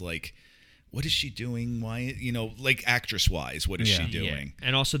where it's like, what is she doing? Why, like actress-wise, what is she doing? Yeah.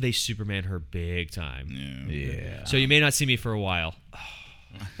 And also, they Superman her big time. Yeah. So you may not see me for a while.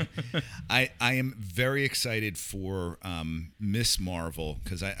 I am very excited for Miss Marvel,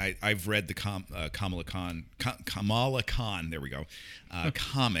 because I've read the Kamala Khan. There we go.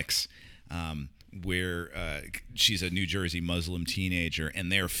 Comics. Where she's a New Jersey Muslim teenager, and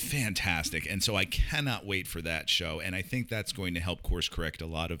they're fantastic. And so I cannot wait for that show. And I think that's going to help course correct a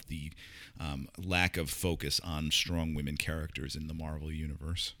lot of the lack of focus on strong women characters in the Marvel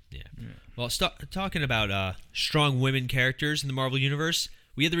Universe. Yeah. Well, talking about strong women characters in the Marvel Universe,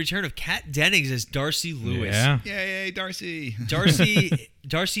 we had the return of Kat Dennings as Darcy Lewis. Yeah. Yay, Darcy. Darcy,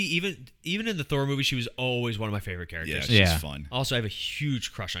 even in the Thor movie, she was always one of my favorite characters. Yeah, she's fun. Also, I have a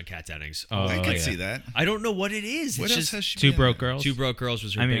huge crush on Kat Dennings. I can see that. I don't know what it is. What else has she Two been Broke in? Girls? Two Broke Girls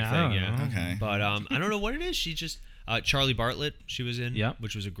was her big thing, yeah. Okay. But I don't know what it is. She just... Charlie Bartlett, she was in,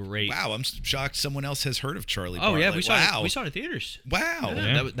 which was a great... Wow, I'm shocked someone else has heard of Charlie Bartlett. Oh, yeah, we saw it in theaters. Wow.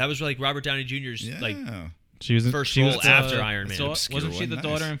 Yeah. That was like Robert Downey Jr.'s she was first role after Iron Man. Wasn't she the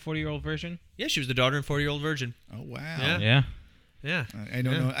daughter in 40-Year-Old Virgin? Yeah, she was the daughter in 40-Year-Old Virgin. Oh, wow. Yeah. I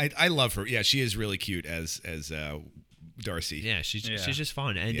don't know. I love her. Yeah, she is really cute as Darcy. Yeah, she's just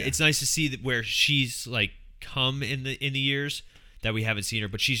fun, and it's nice to see that where she's like come in the years that we haven't seen her,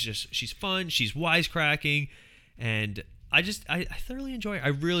 but she's fun, she's wisecracking, and I thoroughly enjoy her. I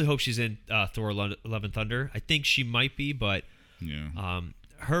really hope she's in Thor: Love and Thunder. I think she might be, but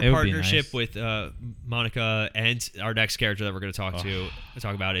her partnership with Monica and our next character that we're going to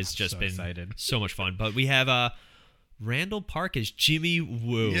talk about has just been so much fun. But we have Randall Park as Jimmy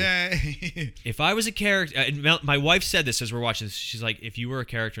Woo. Yay! If I was a character, and my wife said this as we're watching this, she's like, if you were a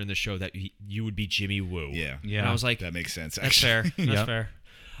character in the show, that you would be Jimmy Woo. Yeah. And I was like, that makes sense. That's fair. That's fair.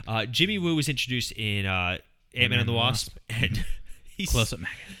 Jimmy Woo was introduced in Ant-Man and the Wasp, and he's close up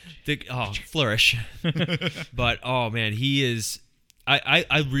flourish. But man, he is.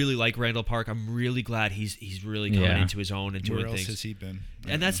 I really like Randall Park. I'm really glad he's really coming into his own and doing Where else things. has he been?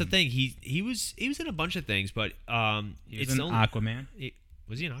 And that's the thing. He was in a bunch of things, but he was in Aquaman.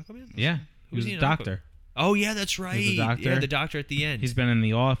 Was he in Aquaman? Yeah, he was a doctor. Oh yeah, that's right. He was a doctor. Yeah, the doctor at the end. He's been in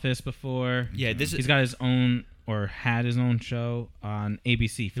The Office before. Yeah, he's got his own or had his own show on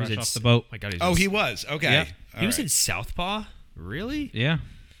ABC. Fresh Off the Boat. My God, he was okay. Yep. He was in Southpaw. Really? Yeah.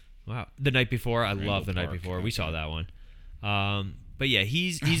 Wow. The Night Before. I love The Night Before. We saw that one. But yeah,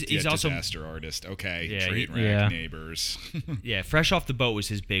 he's also disaster artist. Okay, Yeah, Trainwreck, Neighbors. Yeah, Fresh Off the Boat was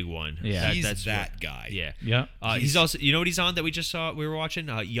his big one. Yeah, that's that guy. Yeah, yeah. He's also, you know what he's on that we were watching?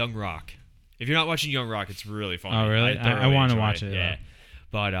 Young Rock. If you're not watching Young Rock, it's really funny. Oh really? I want to watch it. Yeah,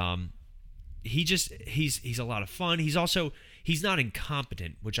 but he's a lot of fun. He's not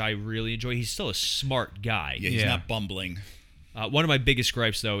incompetent, which I really enjoy. He's still a smart guy. Yeah, he's not bumbling. One of my biggest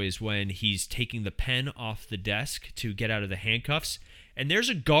gripes, though, is when he's taking the pen off the desk to get out of the handcuffs, and there's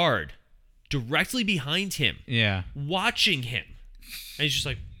a guard directly behind him, watching him, and he's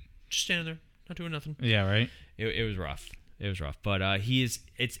just standing there, not doing nothing. Yeah, right. It was rough. It was rough, but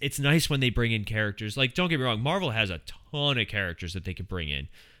it's nice when they bring in characters. Like, don't get me wrong, Marvel has a ton of characters that they could bring in.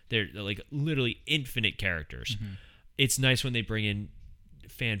 They're like literally infinite characters. Mm-hmm. It's nice when they bring in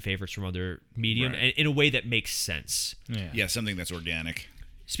fan favorites from other medium and in a way that makes sense. Yeah, something that's organic.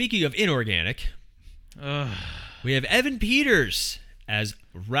 Speaking of inorganic, we have Evan Peters as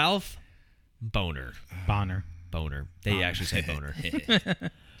Ralph Boner. Bonner. They actually say Boner.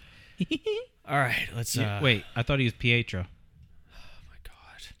 All right, let's wait. I thought he was Pietro. Oh my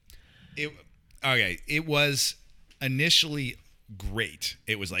God. It was initially great.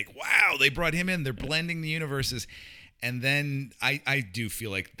 It was like, wow, they brought him in. They're blending the universes. And then I do feel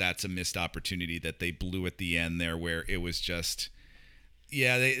like that's a missed opportunity that they blew at the end there, where it was just,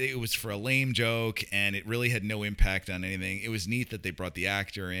 it was for a lame joke, and it really had no impact on anything. It was neat that they brought the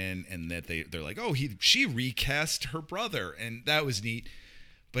actor in, and that they're like, oh, she recast her brother, and that was neat,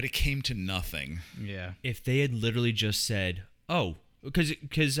 but it came to nothing. Yeah. If they had literally just said, oh,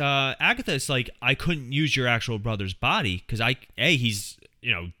 because Agatha is like, I couldn't use your actual brother's body because he's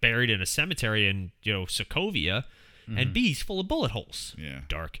buried in a cemetery in Sokovia. Mm-hmm. And B, he's full of bullet holes. Yeah.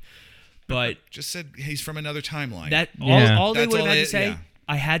 Dark. But just said he's from anher timeline. All they would have had to say,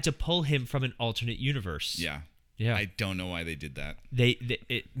 I had to pull him from an alternate universe. Yeah. Yeah. I don't know why they did that.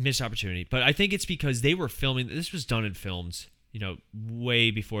 It missed opportunity. But I think it's because they were filming, this was done in films, way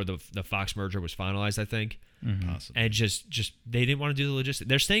before the Fox merger was finalized, I think. Mm-hmm. Possibly. And just they didn't want to do the logistics.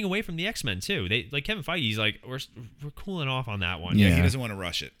 They're staying away from the X-Men too. They like Kevin Feige, he's like, we're cooling off on that one. Yeah, he doesn't want to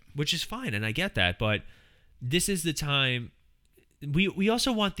rush it. Which is fine, and I get that, but this is the time. We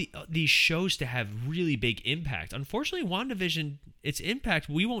also want these shows to have really big impact. Unfortunately, WandaVision, its impact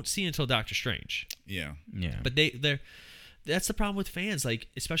we won't see until Doctor Strange. Yeah. But that's the problem with fans. Like,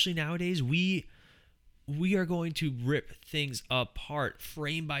 especially nowadays, we are going to rip things apart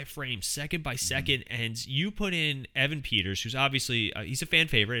frame by frame, second by second. And you put in Evan Peters, who's obviously he's a fan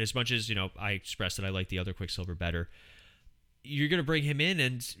favorite. As much as I expressed that I like the other Quicksilver better. You're going to bring him in,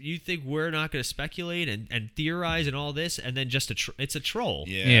 and you think we're not going to speculate and theorize and all this, and then just it's a troll.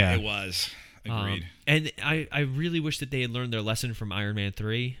 Yeah, it was. Agreed. And I really wish that they had learned their lesson from Iron Man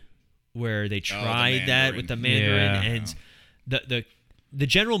 3, where they tried that with the Mandarin and the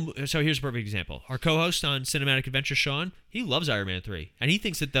general. So here's a perfect example. Our co-host on Cinematic Adventure, Sean, he loves Iron Man 3, and he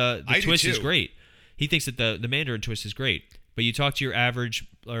thinks that the twist is great. He thinks that the Mandarin twist is great. But you talk to your average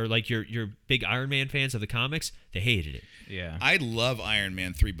or like your big Iron Man fans of the comics, they hated it. Yeah. I love Iron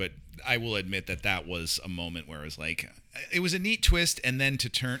Man 3, but I will admit that was a moment where it was like, it was a neat twist, and then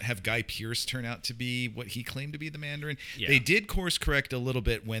to have Guy Pearce turn out to be what he claimed to be the Mandarin. Yeah. They did course correct a little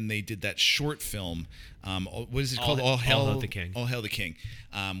bit when they did that short film. What is it called? All Hail the King. All Hail the King,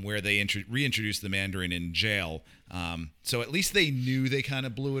 where they reintroduced the Mandarin in jail. So at least they knew they kind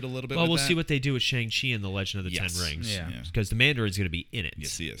of blew it a little bit. Well, we'll see what they do with Shang-Chi and the Legend of the Ten Rings. Yeah. Because the Mandarin's going to be in it.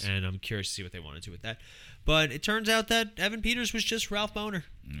 Yes, he is. And I'm curious to see what they want to do with that. But it turns out that Evan Peters was just Ralph Boner.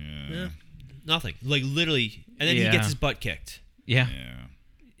 Yeah. Nothing. Like, literally. And then he gets his butt kicked. Yeah.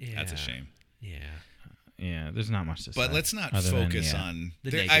 Yeah. That's a shame. Yeah. Yeah, there's not much to say. But let's not other than, focus on.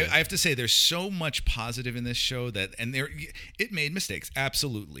 The I have to say, there's so much positive in this show it made mistakes,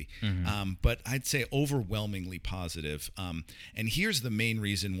 absolutely. But I'd say overwhelmingly positive. And here's the main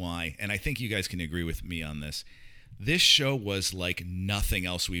reason why, and I think you guys can agree with me on this. This show was like nothing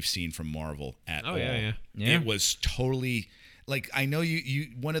else we've seen from Marvel at all. Yeah. It was totally. Like, I know you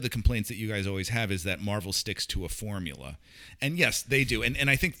one of the complaints that you guys always have is that Marvel sticks to a formula. And yes, they do. And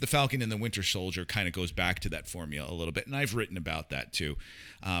I think The Falcon and the Winter Soldier kind of goes back to that formula a little bit. And I've written about that too.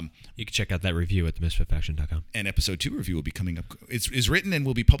 You can check out that review at themisfitfaction.com. And episode 2 review will be coming up. It's written and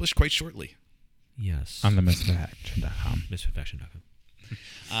will be published quite shortly. Yes. On themisfitfaction.com. Misfitfaction.com.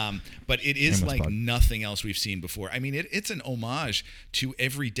 But it is Shameless like plug. nothing else we've seen before. I mean, it's an homage to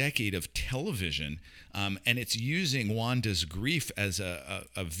every decade of television, and it's using Wanda's grief as a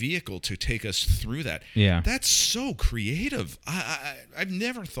vehicle to take us through that. Yeah. That's so creative. I've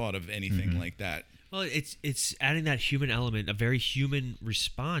never thought of anything like that. Well, it's adding that human element, a very human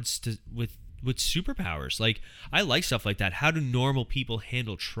response to with superpowers. Like, I like stuff like that. How do normal people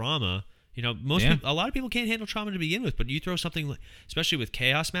handle trauma? You know, a lot of people can't handle trauma to begin with, but you throw something, especially with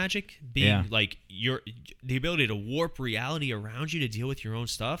chaos magic, being like the ability to warp reality around you to deal with your own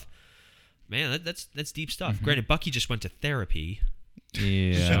stuff. Man, that's deep stuff. Granted, Bucky just went to therapy,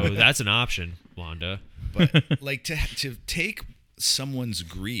 Yeah. so that's an option, Wanda. But like to take someone's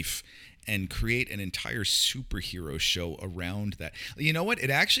grief and create an entire superhero show around that. You know what? It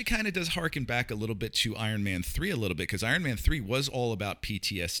actually kind of does harken back a little bit to Iron Man 3 a little bit, because Iron Man 3 was all about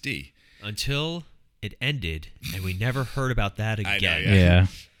PTSD. Until it ended, and we never heard about that again. I know, Yeah.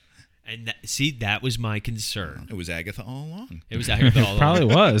 And that was my concern. It was Agatha all along. It was Agatha all Probably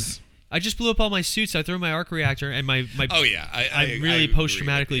over. was. I just blew up all my suits. I threw my arc reactor, and my Oh yeah, I'm really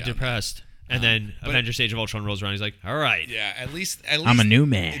post-traumatically depressed. And then Avengers Age of Ultron rolls around. He's like, all right. Yeah, at least I'm a new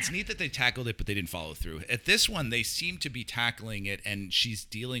man. It's neat that they tackled it, but they didn't follow through. At this one, they seem to be tackling it, and she's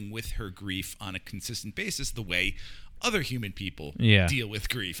dealing with her grief on a consistent basis, the way other human people deal with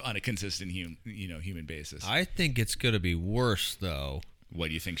grief on a consistent human basis. I think it's going to be worse, though. What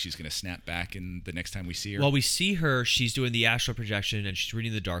do you think she's going to snap back in the next time we see her? Well, we see her. She's doing the astral projection, and she's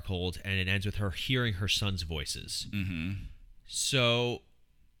reading the Darkhold, and it ends with her hearing her son's voices. Mm-hmm. So,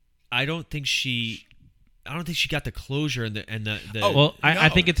 I don't think she got the closure and the. I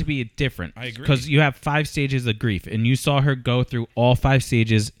think it to be different. I agree. Because you have 5 stages of grief, and you saw her go through all 5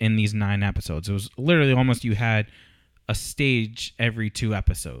 stages in these 9 episodes. It was literally almost you had a stage every 2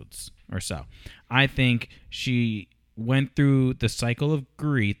 episodes or so. I think she went through the cycle of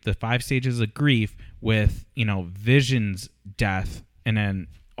grief, the 5 stages of grief with, Vision's death, and then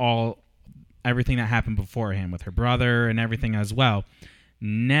everything that happened beforehand with her brother and everything as well.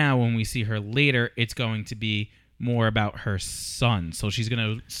 Now, when we see her later, it's going to be more about her son. So she's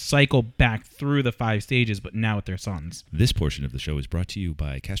going to cycle back through the 5 stages, but now with their sons. This portion of the show is brought to you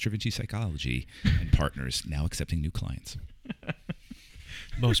by Castrovinci Psychology and partners, now accepting new clients.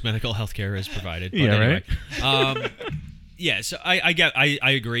 Most medical health care is provided. But Yeah, anyway. Right? So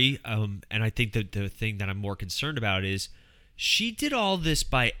I agree. And I think that the thing that I'm more concerned about is she did all this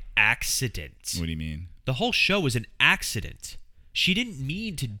by accident. What do you mean? The whole show was an accident. She didn't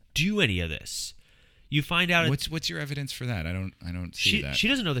mean to do any of this. You find out What's your evidence for that? I don't see that. She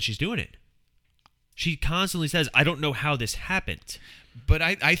doesn't know that she's doing it. She constantly says, "I don't know how this happened." But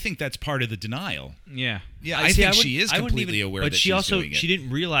I think that's part of the denial. Yeah. Yeah, I think she is completely aware but that she she's doing it. She didn't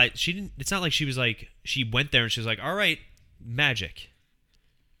realize. It's not like she was like she went there and she was like, "All right, magic."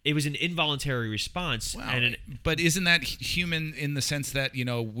 It was an involuntary response. Wow. And but isn't that human in the sense that,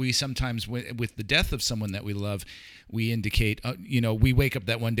 we sometimes, with the death of someone that we love, we indicate, we wake up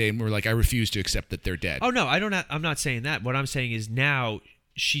that one day and we're like, I refuse to accept that they're dead. oh no, I'm not saying that. What I'm saying is now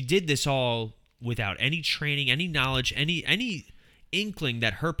she did this all without any training, any knowledge, any inkling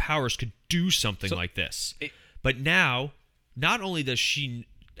that her powers could do something like this. But now, not only does she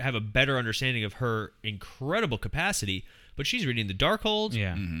have a better understanding of her incredible capacity, but she's reading the Darkhold.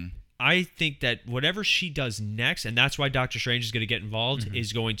 Yeah. Mm-hmm. I think that whatever she does next, and that's why Doctor Strange is going to get involved,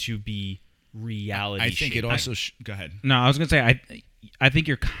 is going to be reality. I think it shaping. also... go ahead. No, I was going to say, I think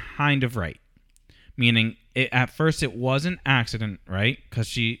you're kind of right. Meaning, at first it was an accident, right? Because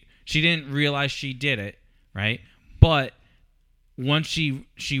she didn't realize she did it, right? But once she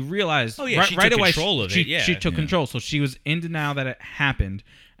realized... Oh, yeah, she took control of it, yeah. She took control. So she was in denial that it happened.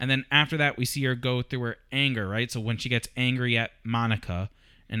 And then after that, we see her go through her anger, right? So when she gets angry at Monica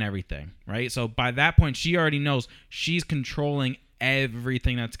and everything, right? So by that point, she already knows she's controlling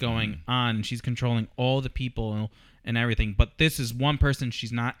everything that's going on. She's controlling all the people and everything. But this is one person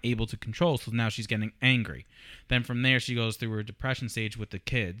she's not able to control, so now she's getting angry. Then from there, she goes through her depression stage with the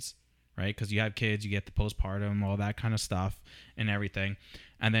kids, right? Because you have kids, you get the postpartum, all that kind of stuff and everything.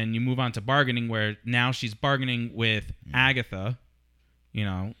 And then you move on to bargaining, where now she's bargaining with Agatha,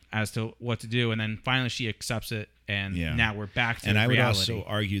 as to what to do. And then finally she accepts it. And now we're back to reality. And I would also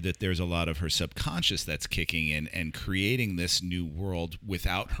argue that there's a lot of her subconscious that's kicking in and creating this new world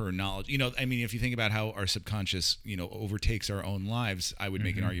without her knowledge. If you think about how our subconscious, overtakes our own lives, I would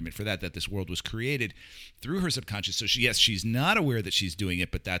make an argument for that this world was created through her subconscious. So she's not aware that she's doing it,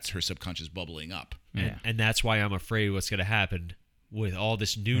 but that's her subconscious bubbling up. Yeah. And that's why I'm afraid what's going to happen with all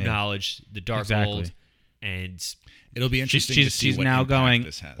this new knowledge, the dark hold, and it'll be interesting to see she's what now impact going,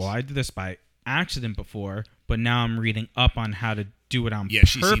 this has. well, I did this by accident before, but now I'm reading up on how to do it on purpose.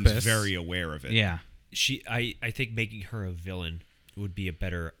 She seems very aware of it. Yeah. I think making her a villain would be a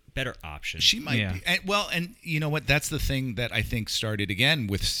better option. She might be. And you know what? That's the thing that I think started again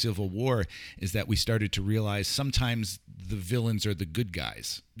with Civil War, is that we started to realize sometimes the villains are the good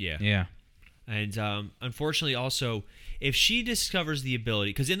guys. Yeah. Yeah. And unfortunately also, if she discovers the ability,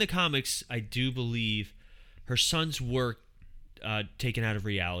 because in the comics, I do believe her sons were taken out of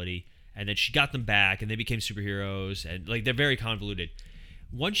reality, and then she got them back, and they became superheroes, and they're very convoluted.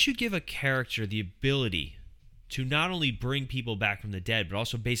 Once you give a character the ability to not only bring people back from the dead, but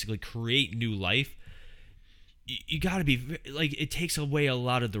also basically create new life, you got to be it takes away a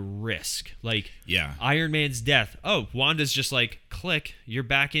lot of the risk. Iron Man's death. Oh, Wanda's just click, you're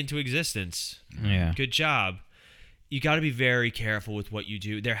back into existence. Yeah. Good job. You got to be very careful with what you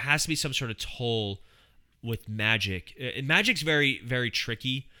do. There has to be some sort of toll with magic. Magic's very, very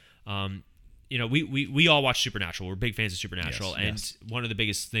tricky. We all watch Supernatural. We're big fans of Supernatural. One of the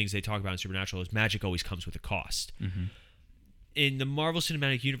biggest things they talk about in Supernatural is magic always comes with a cost. Mm-hmm. In the Marvel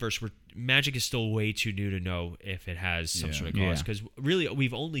Cinematic Universe, where magic is still way too new to know if it has some sort of cost, because really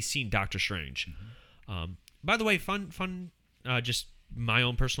we've only seen Doctor Strange. Mm-hmm. By the way, fun, just my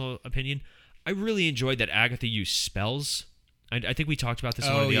own personal opinion, I really enjoyed that Agatha used spells. I think we talked about this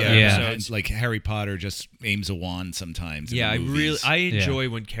on one of the other episodes. Like Harry Potter just aims a wand sometimes. I enjoy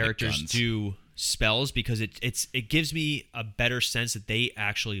when characters do spells, because it gives me a better sense that they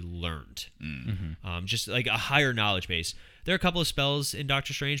actually learned. Mm-hmm. Just a higher knowledge base. There are a couple of spells in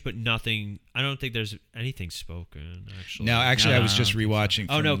Doctor Strange, but nothing. I don't think there's anything spoken. I was just rewatching.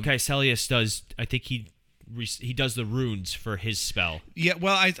 Caecilius does. I think he does the runes for his spell. Yeah,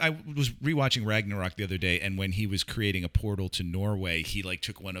 well, I was rewatching Ragnarok the other day, and when he was creating a portal to Norway, he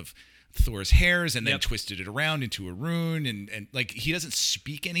took one of Thor's hairs and then twisted it around into a rune, and he doesn't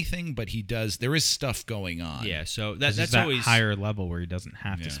speak anything, but he does. There is stuff going on. Yeah, so that's that always higher level where he doesn't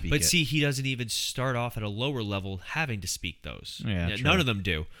have to speak. But see, he doesn't even start off at a lower level having to speak those. Yeah, none of them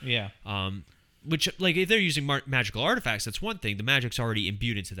do. Yeah. Which if they're using magical artifacts, that's one thing. The magic's already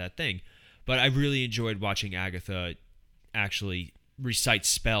imbued into that thing. But I really enjoyed watching Agatha actually recite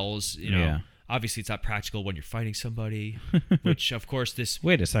spells. Obviously it's not practical when you're fighting somebody, which of course this.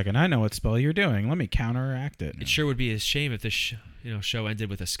 Wait a second, I know what spell you're doing. Let me counteract it. It sure would be a shame if this show ended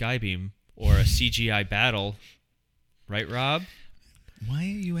with a skybeam or a CGI battle, right, Rob? Why are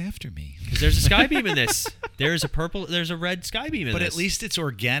you after me? Because there's a skybeam in this. There's a red skybeam in this. But at least it's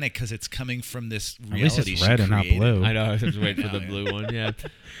organic because it's coming from this reality. At least it's red and not blue. I know. I was waiting for the blue one. Yeah,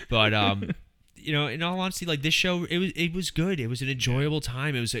 but in all honesty, this show, it was good. It was an enjoyable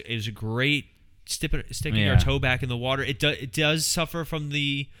time. It was a great sticking our toe back in the water. It does suffer from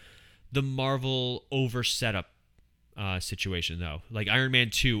the Marvel over setup situation though. Iron Man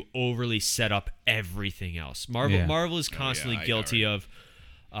 2 overly set up everything else. Marvel is constantly guilty of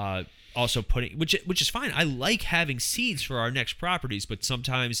also putting, which is fine. I like having seeds for our next properties, but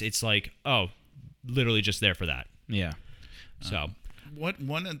sometimes it's literally just there for that. Yeah. So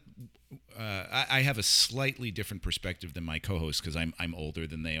I have a slightly different perspective than my co-host because I'm older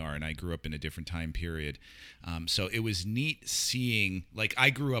than they are, and I grew up in a different time period. So it was neat seeing,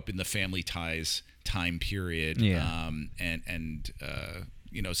 I grew up in the Family Ties time period. Yeah.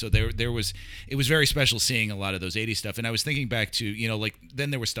 So it was very special seeing a lot of those 80s stuff. And I was thinking back to,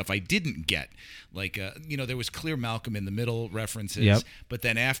 then there was stuff I didn't get. There was clear Malcolm in the Middle references. Yep. But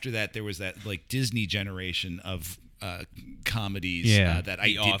then after that, there was that Disney generation of comedies that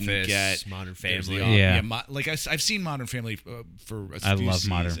I didn't get. Modern Family. I've seen Modern Family for a few I love seasons.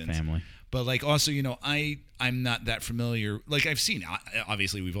 Modern Family. But also, I'm not that familiar. I've seen,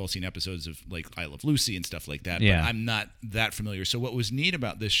 obviously we've all seen episodes of I Love Lucy and stuff like that. Yeah. But I'm not that familiar. So what was neat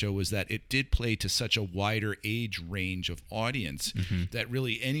about this show was that it did play to such a wider age range of audience that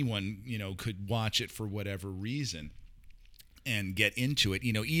really anyone, could watch it for whatever reason. and get into it.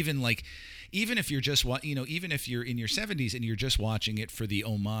 Even if you're just even if you're in your 70s and you're just watching it for the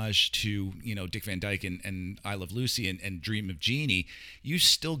homage to Dick Van Dyke and I Love Lucy and Dream of Jeannie, you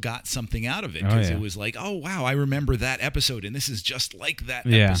still got something out of it because it was like, oh wow, I remember that episode and this is just like that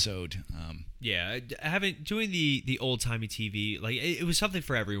episode. Doing the old timey TV, like it was something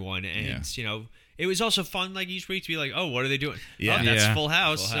for everyone, and it was also fun, like each week to be like, oh, what are they doing? Yeah, oh, that's Full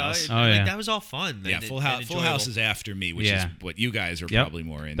House. That was all fun. Yeah, Full House is after me, which is what you guys are probably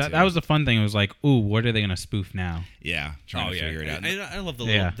more into. That was the fun thing. It was like, ooh, what are they gonna spoof now? Yeah, trying to figure it out. I love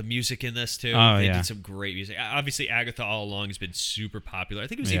the music in this too. They did some great music. Obviously, Agatha all along has been super popular. I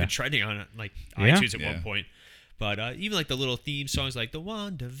think it was even trending on like iTunes at one point. But even like the little theme songs, like the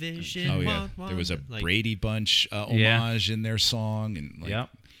Wandavision. Oh yeah, there was a Brady Bunch homage in their song, and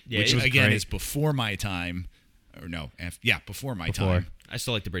which again great. Is before my time, or no, before my time. I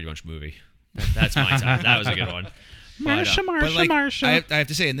still like the Brady Bunch movie. That's my time. That was a good one. Marsha. I have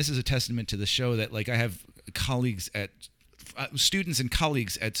to say, and this is a testament to the show, that like I have colleagues at. Students and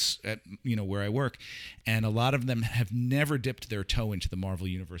colleagues at where I work, and a lot of them have never dipped their toe into the Marvel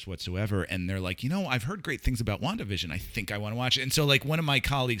universe whatsoever, and they're like, I've heard great things about WandaVision. I think I want to watch it. And so like one of my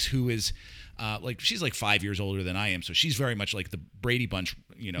colleagues who is she's like 5 years older than I am, so she's very much like the Brady Bunch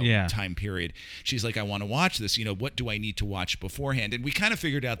time period. She's like, I want to watch this. What do I need to watch beforehand? And we kind of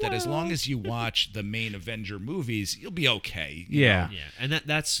figured out that as long as you watch the main Avenger movies, you'll be okay. Yeah, and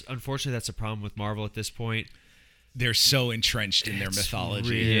that's unfortunately that's a problem with Marvel at this point. They're so entrenched in their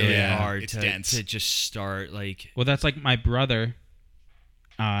mythology. Really hard it's dense. To just start like. Well, that's like my brother.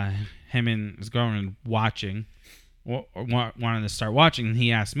 Him and his girlfriend wanted to start watching, and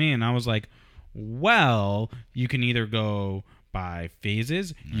he asked me, and I was like, "Well, you can either go by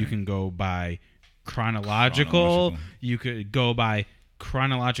phases, you can go by chronological. You could go by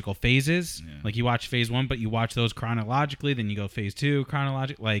chronological phases. Like you watch phase 1, but you watch those chronologically, then you go phase 2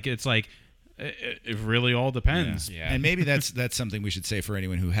 chronologically. Like it's like." It really all depends. Yeah. And maybe that's something we should say for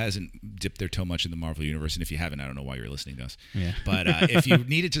anyone who hasn't dipped their toe much in the Marvel universe. And if you haven't, I don't know why you're listening to us. Yeah. But if you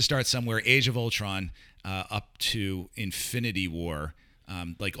needed to start somewhere, Age of Ultron up to Infinity War,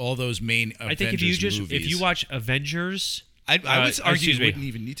 like all those main Avengers I think if you watch Avengers, I would argue you wouldn't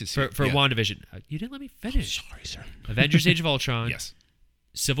even need to see for WandaVision. You didn't let me finish. Oh, sorry, sir. Avengers: Age of Ultron. Yes.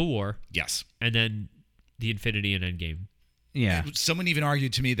 Civil War. Yes. And then the Infinity and Endgame. Yeah. Someone even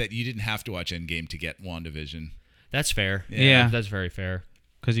argued to me that you didn't have to watch Endgame to get WandaVision. That's fair. Yeah. That's very fair.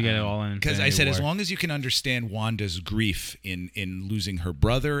 Because you get it all in. Because I said, as long as you can understand Wanda's grief in losing her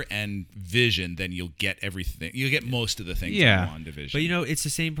brother and Vision, then you'll get everything. You'll get most of the things in WandaVision. But it's the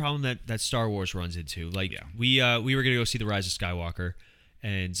same problem that Star Wars runs into. Like we were gonna go see The Rise of Skywalker,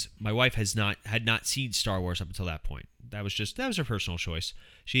 and my wife had not seen Star Wars up until that point. That was her personal choice.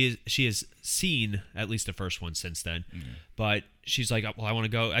 She has seen at least the first one since then, but she's like, well, I want to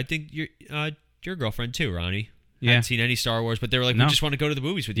go. I think your girlfriend too, Ronnie. Hadn't seen any Star Wars, but they were like, we just want to go to the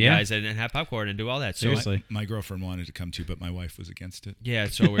movies with you guys and have popcorn and do all that. So seriously, my girlfriend wanted to come too, but my wife was against it. Yeah,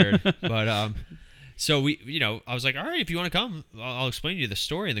 it's so weird. But so we, I was like, all right, if you want to come, I'll explain to you the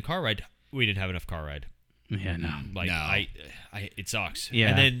story in the car ride. We didn't have enough car ride. Yeah, no. It sucks. Yeah.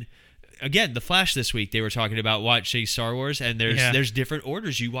 And then again, The Flash this week, they were talking about watching Star Wars, and there's different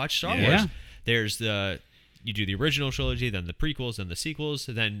orders you watch Star Wars. There's you do the original trilogy, then the prequels, then the sequels,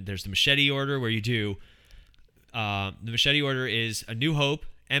 and then there's the Machete order where you do the Machete order is A New Hope,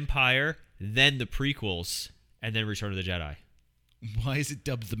 Empire, then the prequels, and then Return of the Jedi. Why is it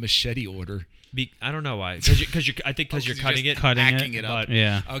dubbed the Machete order? I don't know why. Because you're cutting it, hacking it up.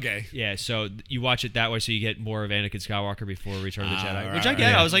 Yeah. Okay. Yeah. So you watch it that way, so you get more of Anakin Skywalker before Return of the Jedi, right, which I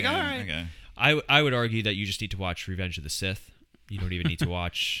get. I was like, all right. Okay. I would argue that you just need to watch Revenge of the Sith. You don't even need to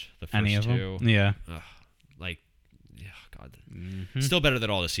watch the first Any of two. them? Yeah. God. Mm-hmm. Still better than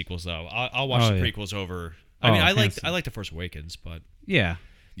all the sequels, though. I'll watch the prequels over. I mean, I like the Force Awakens, but yeah.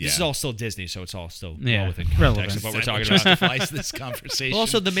 This is all still Disney, so it's all still well within context relevant of what we're talking about. about. This conversation.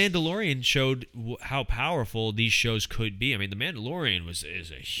 Also, The Mandalorian showed how powerful these shows could be. I mean, The Mandalorian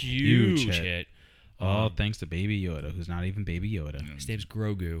is a huge hit. Oh, thanks to Baby Yoda, who's not even Baby Yoda. His name's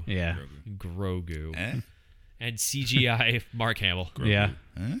Grogu. Yeah. Grogu. And CGI Mark Hamill. Grogu.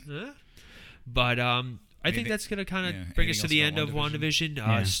 Yeah. But I think that's going to kind of bring us to the end of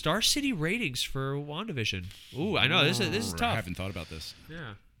WandaVision. Star City ratings for WandaVision. Ooh, I know. This is tough. I haven't thought about this.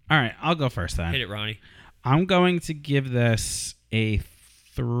 Yeah. All right, I'll go first then. Hit it, Ronnie. I'm going to give this a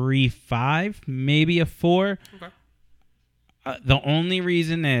 3.5, maybe a 4. Okay. The only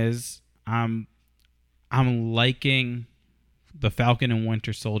reason is I'm liking the Falcon and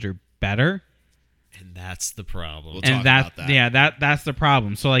Winter Soldier better. And that's the problem. We'll talk about that. Yeah, that's the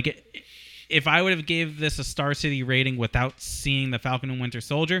problem. So like if I would have gave this a Star City rating without seeing the Falcon and Winter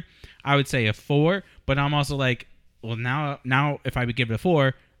Soldier, I would say a 4. But I'm also like, well, now if I would give it a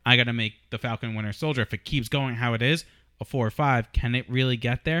 4, I got to make the Falcon and Winter Soldier, if it keeps going how it is, a 4 or 5. Can it really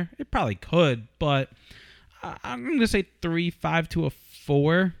get there? It probably could, but I'm going to say 3.5 to a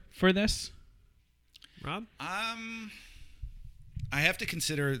 4 for this. Rob? I have to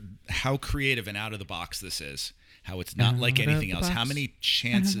consider how creative and out of the box this is. How it's not like anything else. How many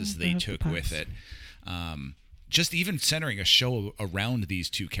chances they took with it. Just even centering a show around these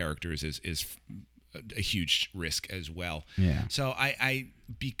two characters is a huge risk as well. Yeah. So I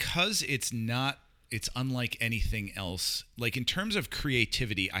because it's unlike anything else. Like in terms of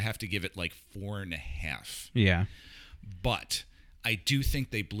creativity, I have to give it like 4.5. Yeah. But I do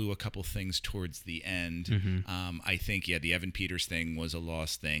think they blew a couple things towards the end. Mm-hmm. I think, the Evan Peters thing was a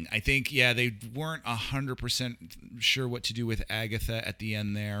lost thing. I think, they weren't 100% sure what to do with Agatha at the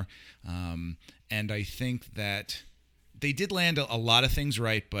end there. And I think that they did land a lot of things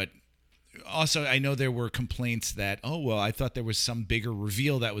right, but also I know there were complaints that, I thought there was some bigger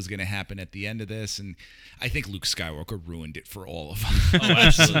reveal that was going to happen at the end of this. And I think Luke Skywalker ruined it for all of us. Oh,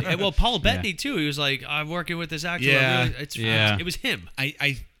 absolutely. And, well, Paul Bettany, too. He was like, I'm working with this actor. Yeah. It was him.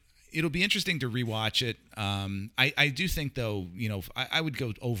 It'll be interesting to rewatch it. I do think, though, I would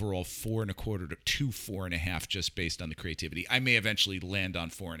go overall 4.25 to 4.5 just based on the creativity. I may eventually land on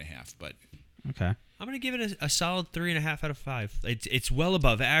 4.5, but okay. I'm going to give it a solid 3.5 out of 5. It's well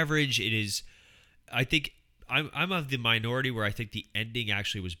above average. It is. I think I'm of the minority where I think the ending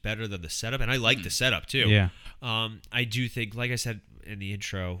actually was better than the setup, and I like the setup too. Yeah. I do think, like I said in the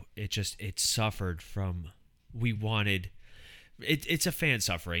intro, it suffered from it's a fan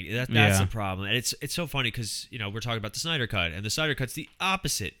suffering. That's the problem, and it's so funny because we're talking about the Snyder Cut, and the Snyder Cut's the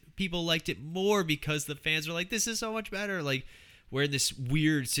opposite. People liked it more because the fans are like, "This is so much better." Like, we're in this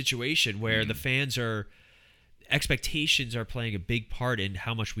weird situation where the fans expectations are playing a big part in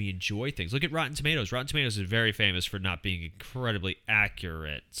how much we enjoy things. Look at Rotten Tomatoes. Rotten Tomatoes is very famous for not being incredibly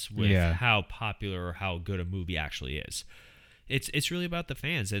accurate with how popular or how good a movie actually is. It's really about the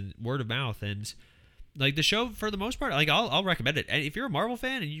fans and word of mouth, and like the show for the most part, like I'll recommend it. And if you're a Marvel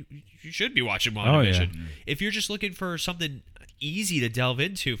fan, and you should be watching WandaVision. If you're just looking for something easy to delve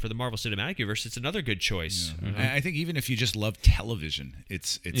into for the Marvel Cinematic Universe, it's another good choice. I think even if you just love television,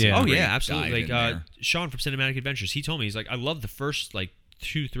 it's a oh great yeah, absolutely. dive Like in there. Sean from Cinematic Adventures, he told me, he's like, I love the first like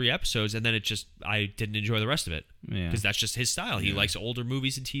 2-3 episodes, and then I didn't enjoy the rest of it because that's just his style. He likes older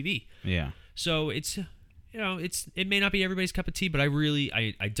movies and TV. Yeah. So it's it may not be everybody's cup of tea, but I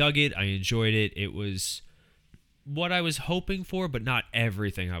dug it. I enjoyed it. It was what I was hoping for, but not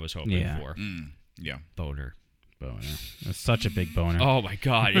everything I was hoping for. Yeah. Boner. That's such a big boner. Oh my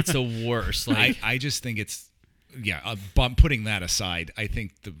god, it's the worst. Like I just think it's I'm putting that aside. I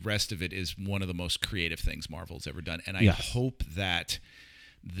think the rest of it is one of the most creative things Marvel's ever done, and I hope that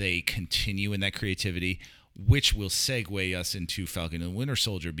they continue in that creativity, which will segue us into Falcon and the Winter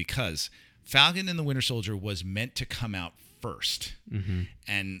Soldier, because Falcon and the Winter Soldier was meant to come out first.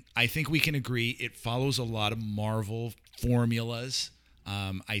 And I think we can agree it follows a lot of Marvel formulas.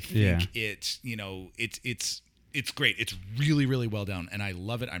 I think it's great. It's really, really well done, and I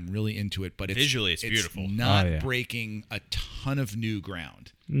love it. I'm really into it. But visually, it's beautiful. Not breaking a ton of new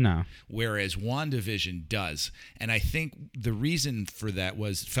ground. No. Whereas WandaVision does. And I think the reason for that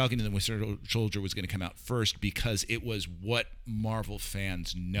was Falcon and the Winter Soldier was going to come out first because it was what Marvel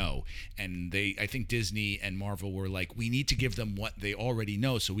fans know. And I think Disney and Marvel were like, we need to give them what they already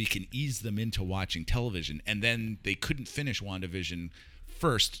know so we can ease them into watching television. And then they couldn't finish WandaVision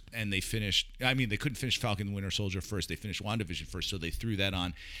first, and they couldn't finish Falcon and Winter Soldier first. They finished WandaVision first, so they threw that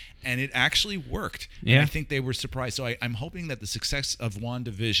on, and it actually worked. Yeah. And I think they were surprised. So I'm hoping that the success of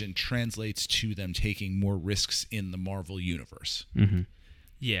WandaVision translates to them taking more risks in the Marvel universe.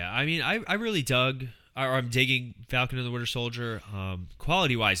 Yeah, I mean, I really dug, or I'm digging Falcon and the Winter Soldier.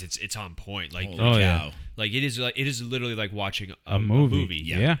 Quality wise, it's on point. Like, like it is literally like watching a movie.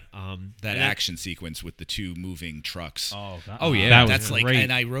 Yeah. That action sequence with the two moving trucks. Oh yeah, that's like, great.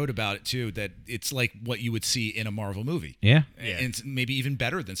 and I wrote about it too. That it's like what you would see in a Marvel movie. Yeah. And it's maybe even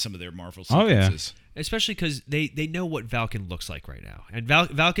better than some of their Marvel sequences. Especially because they know what Falcon looks like right now, and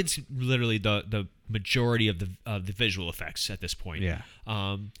Falcon's literally the majority of the visual effects at this point. Yeah.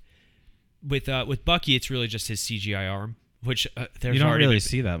 With Bucky, it's really just his CGI arm, which there's you don't already really been,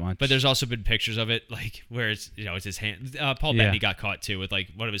 see that much. but there's also been pictures of it, like where it's it's his hand. Paul Bettany got caught too with like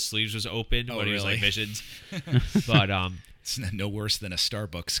one of his sleeves was open when he was like Visions. But It's no worse than a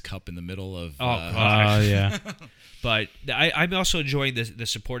Starbucks cup in the middle of. Yeah. But I'm also enjoying the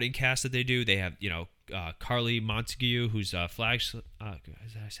supporting cast that they do. They have Carly Montague, who's Flags. Did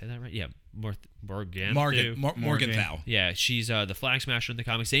I say that right? Yeah, Morgenthau. Yeah, she's the Flag Smasher in the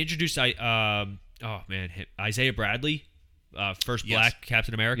comics. They introduced Isaiah Bradley, first Black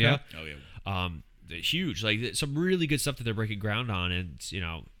Captain America. Yeah. Oh yeah. Huge, like some really good stuff that they're breaking ground on, and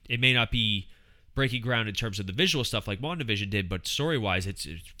it may not be breaking ground in terms of the visual stuff like WandaVision did, but story-wise, it's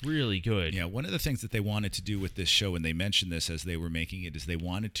really good. Yeah, one of the things that they wanted to do with this show, and they mentioned this as they were making it, is they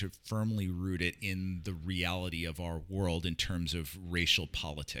wanted to firmly root it in the reality of our world in terms of racial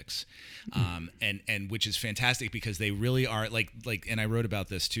politics, and which is fantastic because they really are like. And I wrote about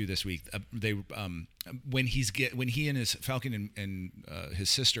this too this week. When he and his Falcon and his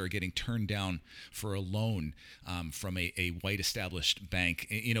sister are getting turned down for a loan from a white established bank,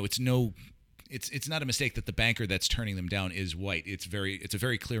 it's not a mistake that the banker that's turning them down is white. It's a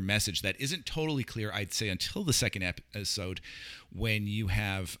very clear message that isn't totally clear, I'd say, until the second episode, when you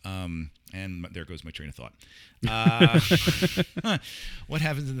have and there goes my train of thought. What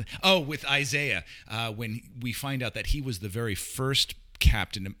happens with Isaiah when we find out that he was the very first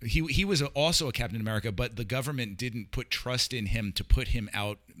Captain. He was also a Captain America, but the government didn't put trust in him to put him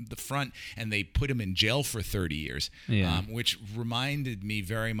out the front, and they put him in jail for 30 years, which reminded me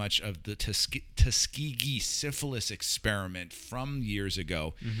very much of the Tuskegee syphilis experiment from years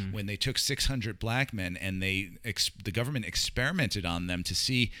ago, when they took 600 black men and the government experimented on them to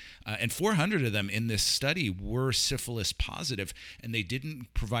see, and 400 of them in this study were syphilis positive, and they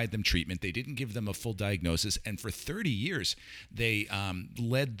didn't provide them treatment. They didn't give them a full diagnosis, and for 30 years they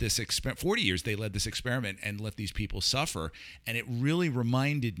led this 40 years they led this experiment and let these people suffer, and it really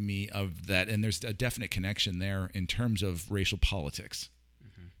reminded me of that. And there's a definite connection there in terms of racial politics.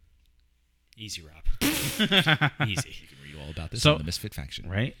 Easy, Rob. Easy. You can read all about this on the Misfit Faction,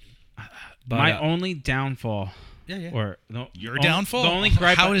 right? But my only downfall. Or your downfall. The only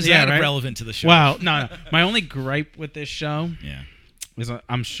gripe. How is that relevant to the show? Well, no. My only gripe with this show, is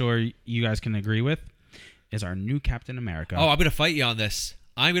I'm sure you guys can agree with, is our new Captain America. Oh, I'm going to fight you on this.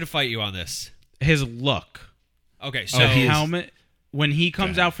 His look. Okay, so the helmet, when he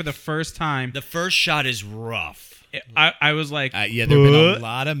comes out for the first time. The first shot is rough. I was like... there have been a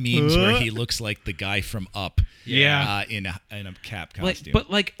lot of memes where he looks like the guy from Up. Yeah. In a Cap costume.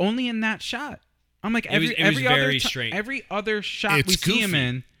 But only in that shot. I'm like, every other shot we see him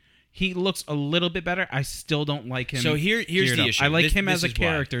in, he looks a little bit better. I still don't like him. So here's the issue. I like him as a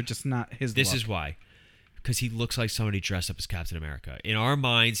character, just not his This look. is why. Because he looks like somebody dressed up as Captain America. In our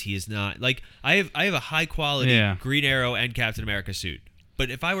minds, he is not. Like, I have a high quality Green Arrow and Captain America suit. But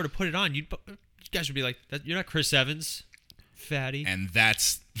if I were to put it on, you guys would be like, "You're not Chris Evans, fatty." And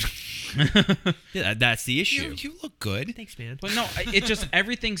that's that's the issue. You look good. Thanks, man. But no,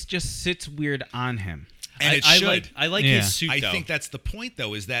 everything just sits weird on him. And it should. I like his suit, though. I think that's the point,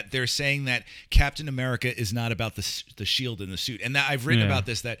 though, is that they're saying that Captain America is not about the shield and the suit. And I've written about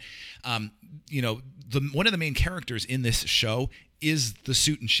this, that, one of the main characters in this show is the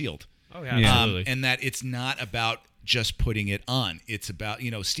suit and shield. Oh, yeah, absolutely. And that it's not about just putting it on. It's about,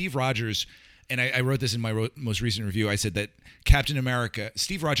 Steve Rogers, and I wrote this in my most recent review. I said that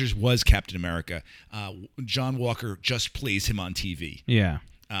Steve Rogers was Captain America. John Walker just plays him on TV. Yeah.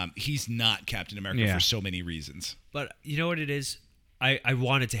 He's not Captain America for so many reasons. But you know what it is? I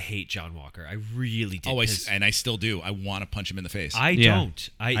wanted to hate John Walker. I really did. Oh, and I still do. I want to punch him in the face. I don't.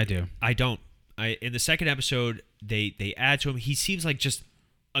 I do. I don't. In the second episode, they add to him. He seems like just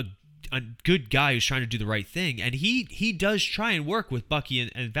a good guy who's trying to do the right thing, and he does try and work with Bucky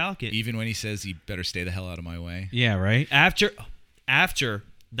and Falcon. Even when he says he better stay the hell out of my way. Yeah, right. After,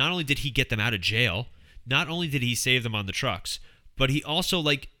 not only did he get them out of jail, not only did he save them on the trucks, but he also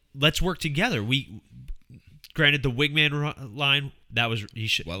let's work together. Granted, the wingman line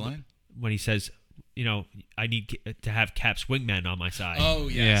what line? When he says, I need to have Cap's wingman on my side. Oh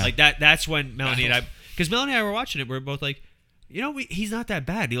yeah. Like that. That's when Melanie and I, because Melanie and I were watching it, we were both like, he's not that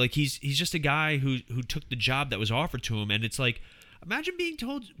bad. He's just a guy who took the job that was offered to him, and it's like, imagine being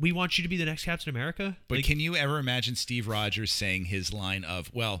told, we want you to be the next Captain America. But can you ever imagine Steve Rogers saying his line of,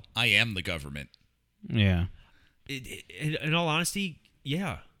 "Well, I am the government"? Yeah. In all honesty,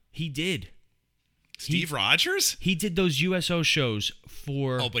 yeah, he did. Steve Rogers? He did those USO shows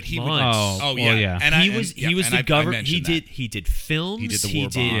for but he months. yeah. And he was the government. He did films. He did the war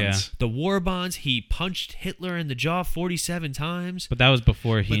bonds. The war bonds. He punched Hitler in the jaw 47 times. But that was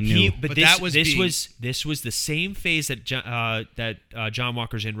before he knew. This was the same phase that John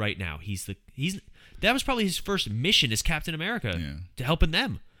Walker's in right now. That was probably his first mission as Captain America, to helping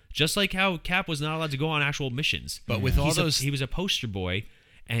them. Just like how Cap was not allowed to go on actual missions. But with all those... he was a poster boy,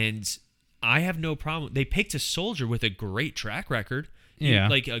 and I have no problem. They picked a soldier with a great track record. Yeah.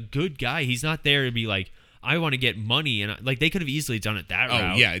 Like a good guy. He's not there to be like, I want to get money. And like they could have easily done it that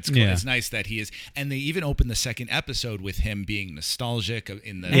route. Oh, yeah. It's cool. Yeah. It's nice that he is. And they even opened the second episode with him being nostalgic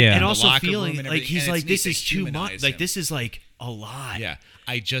in the and the also locker feeling room and like he's like, this is too much. Like, him. this is like a lot. Yeah.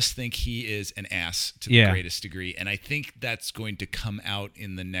 I just think he is an ass to the greatest degree. And I think that's going to come out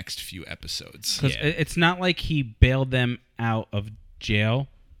in the next few episodes. Because it's not like he bailed them out of jail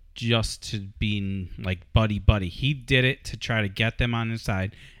just to be like buddy. He did it to try to get them on his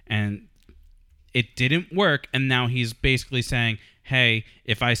side, and it didn't work. And now he's basically saying, hey,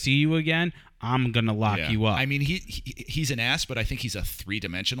 if I see you again, I'm gonna lock you up. I mean, he's an ass, but I think he's a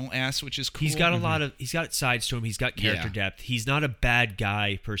 3-dimensional ass, which is cool. He's got a lot of, he's got sides to him. He's got character depth. He's not a bad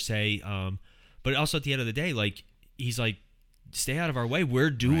guy per se. But also at the end of the day, like, he's like, stay out of our way. We're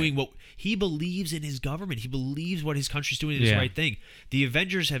doing what he believes in his government. He believes what his country's doing is the right thing. The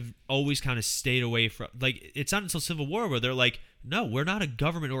Avengers have always kind of stayed away from, like, it's not until Civil War where they're like, no, we're not a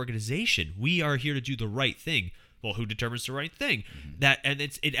government organization. We are here to do the right thing. Well, who determines the right thing? That, and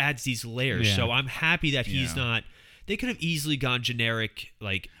it adds these layers. Yeah. So I'm happy that he's not. They could have easily gone generic,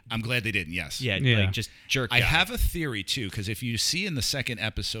 like. I'm glad they didn't. Yes. Yeah. Like just jerk. I have a theory too, because if you see in the second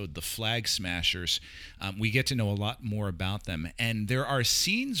episode the Flag Smashers, we get to know a lot more about them, and there are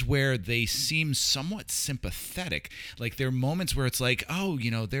scenes where they seem somewhat sympathetic. Like there are moments where it's like, oh, you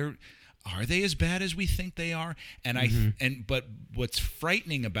know, are they as bad as we think they are? And but what's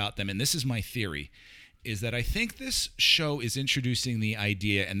frightening about them, and this is my theory, is that I think this show is introducing the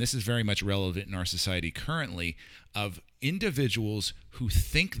idea, and this is very much relevant in our society currently, of individuals who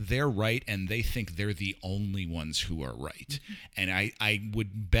think they're right and they think they're the only ones who are right. And I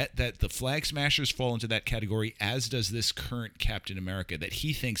would bet that the Flag Smashers fall into that category, as does this current Captain America, that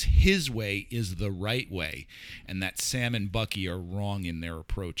he thinks his way is the right way and that Sam and Bucky are wrong in their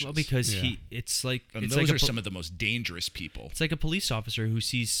approaches. Well, because it's like... And it's those like are some of the most dangerous people. It's like a police officer who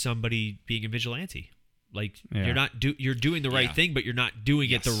sees somebody being a vigilante. Like you're doing the right thing, but you're not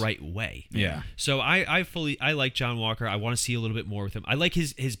doing it the right way. Yeah. So I like John Walker. I want to see a little bit more with him. I like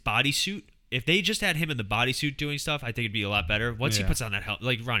his bodysuit. If they just had him in the bodysuit doing stuff, I think it'd be a lot better. Once he puts on that helmet,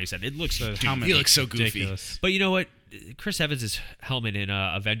 like Ronnie said, it looks he looks so goofy. But you know what? Chris Evans' helmet in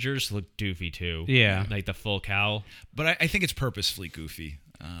Avengers looked doofy too. Yeah. Like the full cowl. But I think it's purposefully goofy.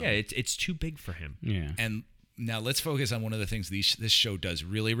 It's too big for him. Yeah. And now let's focus on one of the things this show does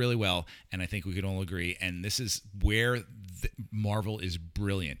really, really well, and I think we can all agree, and this is where Marvel is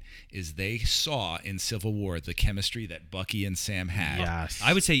brilliant, is they saw in Civil War the chemistry that Bucky and Sam had. Yes.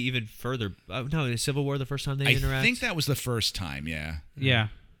 I would say even further. No, in Civil War the first time they interact? I think that was the first time, yeah. Yeah.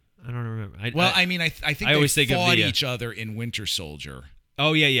 I don't remember. I think they always think fought of each other in Winter Soldier.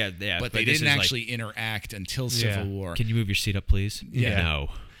 Oh, yeah. But they didn't actually interact until Civil War. Can you move your seat up, please? Yeah. No.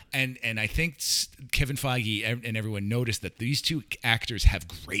 And I think Kevin Feige and everyone noticed that these two actors have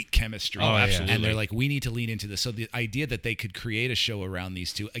great chemistry. Oh, absolutely. And they're like, we need to lean into this. So the idea that they could create a show around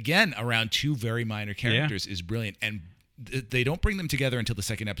these two, again, around two very minor characters, is brilliant. And they don't bring them together until the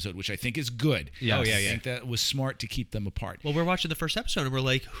second episode, which I think is good. Yes. I think that was smart to keep them apart. Well, we're watching the first episode and we're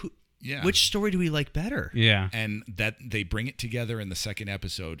like, which story do we like better? Yeah. And that they bring it together in the second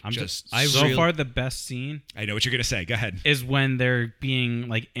episode. So far, the best scene. I know what you're going to say. Go ahead. Is when they're being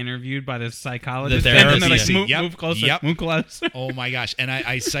like interviewed by the psychologist. The therapist. And they're like, move closer. Move closer. Oh my gosh. And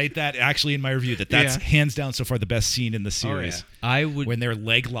I cite that actually in my review that's hands down so far the best scene in the series. I would, when they're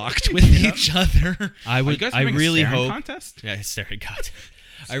leg locked with each other. I really hope. Contest? Yeah, staring contest.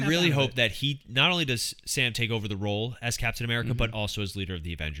 I really hope that he not only does Sam take over the role as Captain America, but also as leader of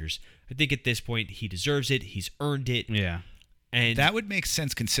the Avengers. I think at this point he deserves it. He's earned it. Yeah, and that would make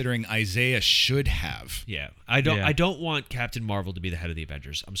sense considering Isaiah should have. Yeah, I don't want Captain Marvel to be the head of the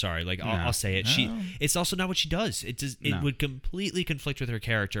Avengers. I'm sorry, I'll say it. It's also not what she does. It would completely conflict with her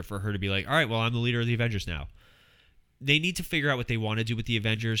character for her to be like, all right, well, I'm the leader of the Avengers now. They need to figure out what they want to do with the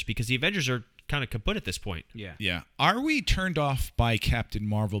Avengers, because the Avengers are kind of kaput at this point. Yeah. Are we turned off by Captain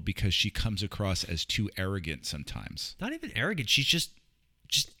Marvel because she comes across as too arrogant sometimes? Not even arrogant. She's just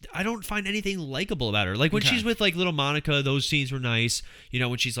I don't find anything likable about her. Like when she's with like little Monica, those scenes were nice. You know,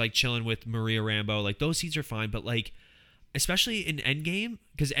 when she's like chilling with Maria Rambeau, like those scenes are fine. But like, especially in Endgame,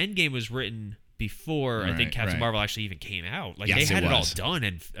 because Endgame was written before I think Captain Marvel actually even came out. Like they had it all done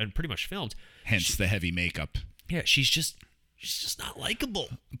and pretty much filmed. Hence the heavy makeup. Yeah, she's she's just not likable.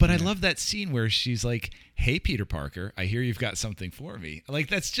 But I love that scene where she's like, "Hey, Peter Parker, I hear you've got something for me." Like,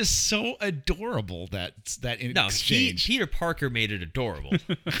 that's just so adorable. That exchange. Peter Parker made it adorable.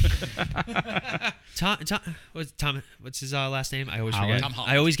 What's his last name? I always forget. Tom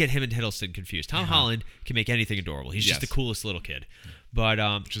Holland. I always get him and Hiddleston confused. Tom Holland can make anything adorable. He's just the coolest little kid.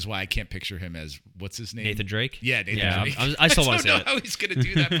 But which is why I can't picture him as, what's his name? Nathan Drake. Yeah, Nathan Drake. I still want to say I it. don't know how he's gonna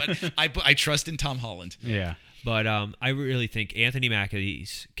do that, but I trust in Tom Holland. Yeah. But I really think Anthony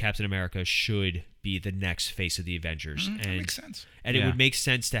Mackie's Captain America should be the next face of the Avengers. That makes sense. And it would make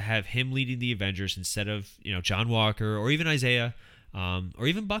sense to have him leading the Avengers instead of, John Walker or even Isaiah or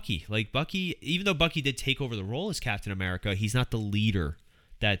even Bucky. Like Bucky, even though Bucky did take over the role as Captain America, he's not the leader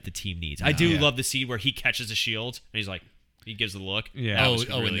that the team needs. I do love the scene where he catches a shield and he's like, he gives the look. Yeah.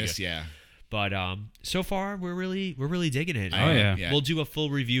 In this, yeah. But so far we're really digging it. Yeah. We'll do a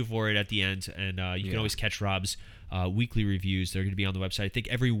full review for it at the end, and you can always catch Rob's weekly reviews. They're going to be on the website. I think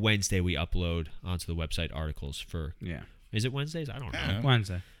every Wednesday we upload onto the website articles for. Yeah. Is it Wednesdays? I don't know.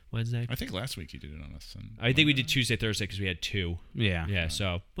 Wednesday. I think last week you did it on us. I think we did Tuesday, Thursday because we had 2. Yeah. Yeah.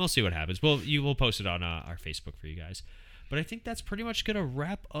 So we'll see what happens. We'll post it on our Facebook for you guys. But I think that's pretty much going to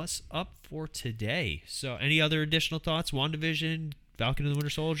wrap us up for today. So any other additional thoughts? WandaVision, Falcon and the Winter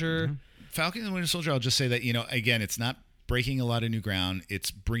Soldier. Mm-hmm. Falcon and the Winter Soldier, I'll just say that, again, it's not breaking a lot of new ground. It's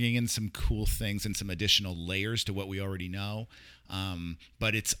bringing in some cool things and some additional layers to what we already know.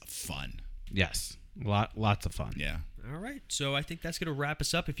 But it's fun. Yes. Lots of fun. Yeah. All right. So I think that's going to wrap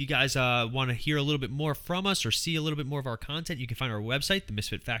us up. If you guys want to hear a little bit more from us or see a little bit more of our content, you can find our website,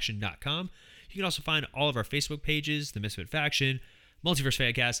 themisfitfaction.com. You can also find all of our Facebook pages, The Misfit Faction, Multiverse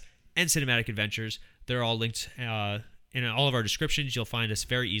Fancast, and Cinematic Adventures. They're all linked in all of our descriptions. You'll find us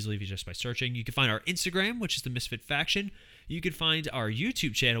very easily just by searching. You can find our Instagram, which is The Misfit Faction. You can find our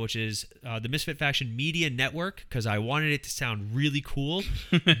YouTube channel, which is The Misfit Faction Media Network, because I wanted it to sound really cool,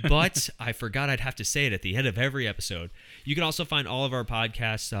 but I forgot I'd have to say it at the end of every episode. You can also find all of our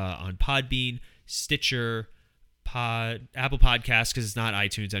podcasts on Podbean, Stitcher, Apple Podcasts, because it's not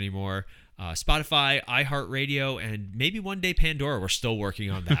iTunes anymore, Spotify, iHeartRadio, and maybe one day Pandora. We're still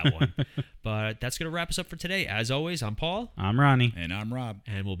working on that one. But that's going to wrap us up for today. As always, I'm Paul. I'm Ronnie. And I'm Rob.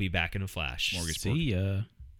 And we'll be back in a flash. See ya.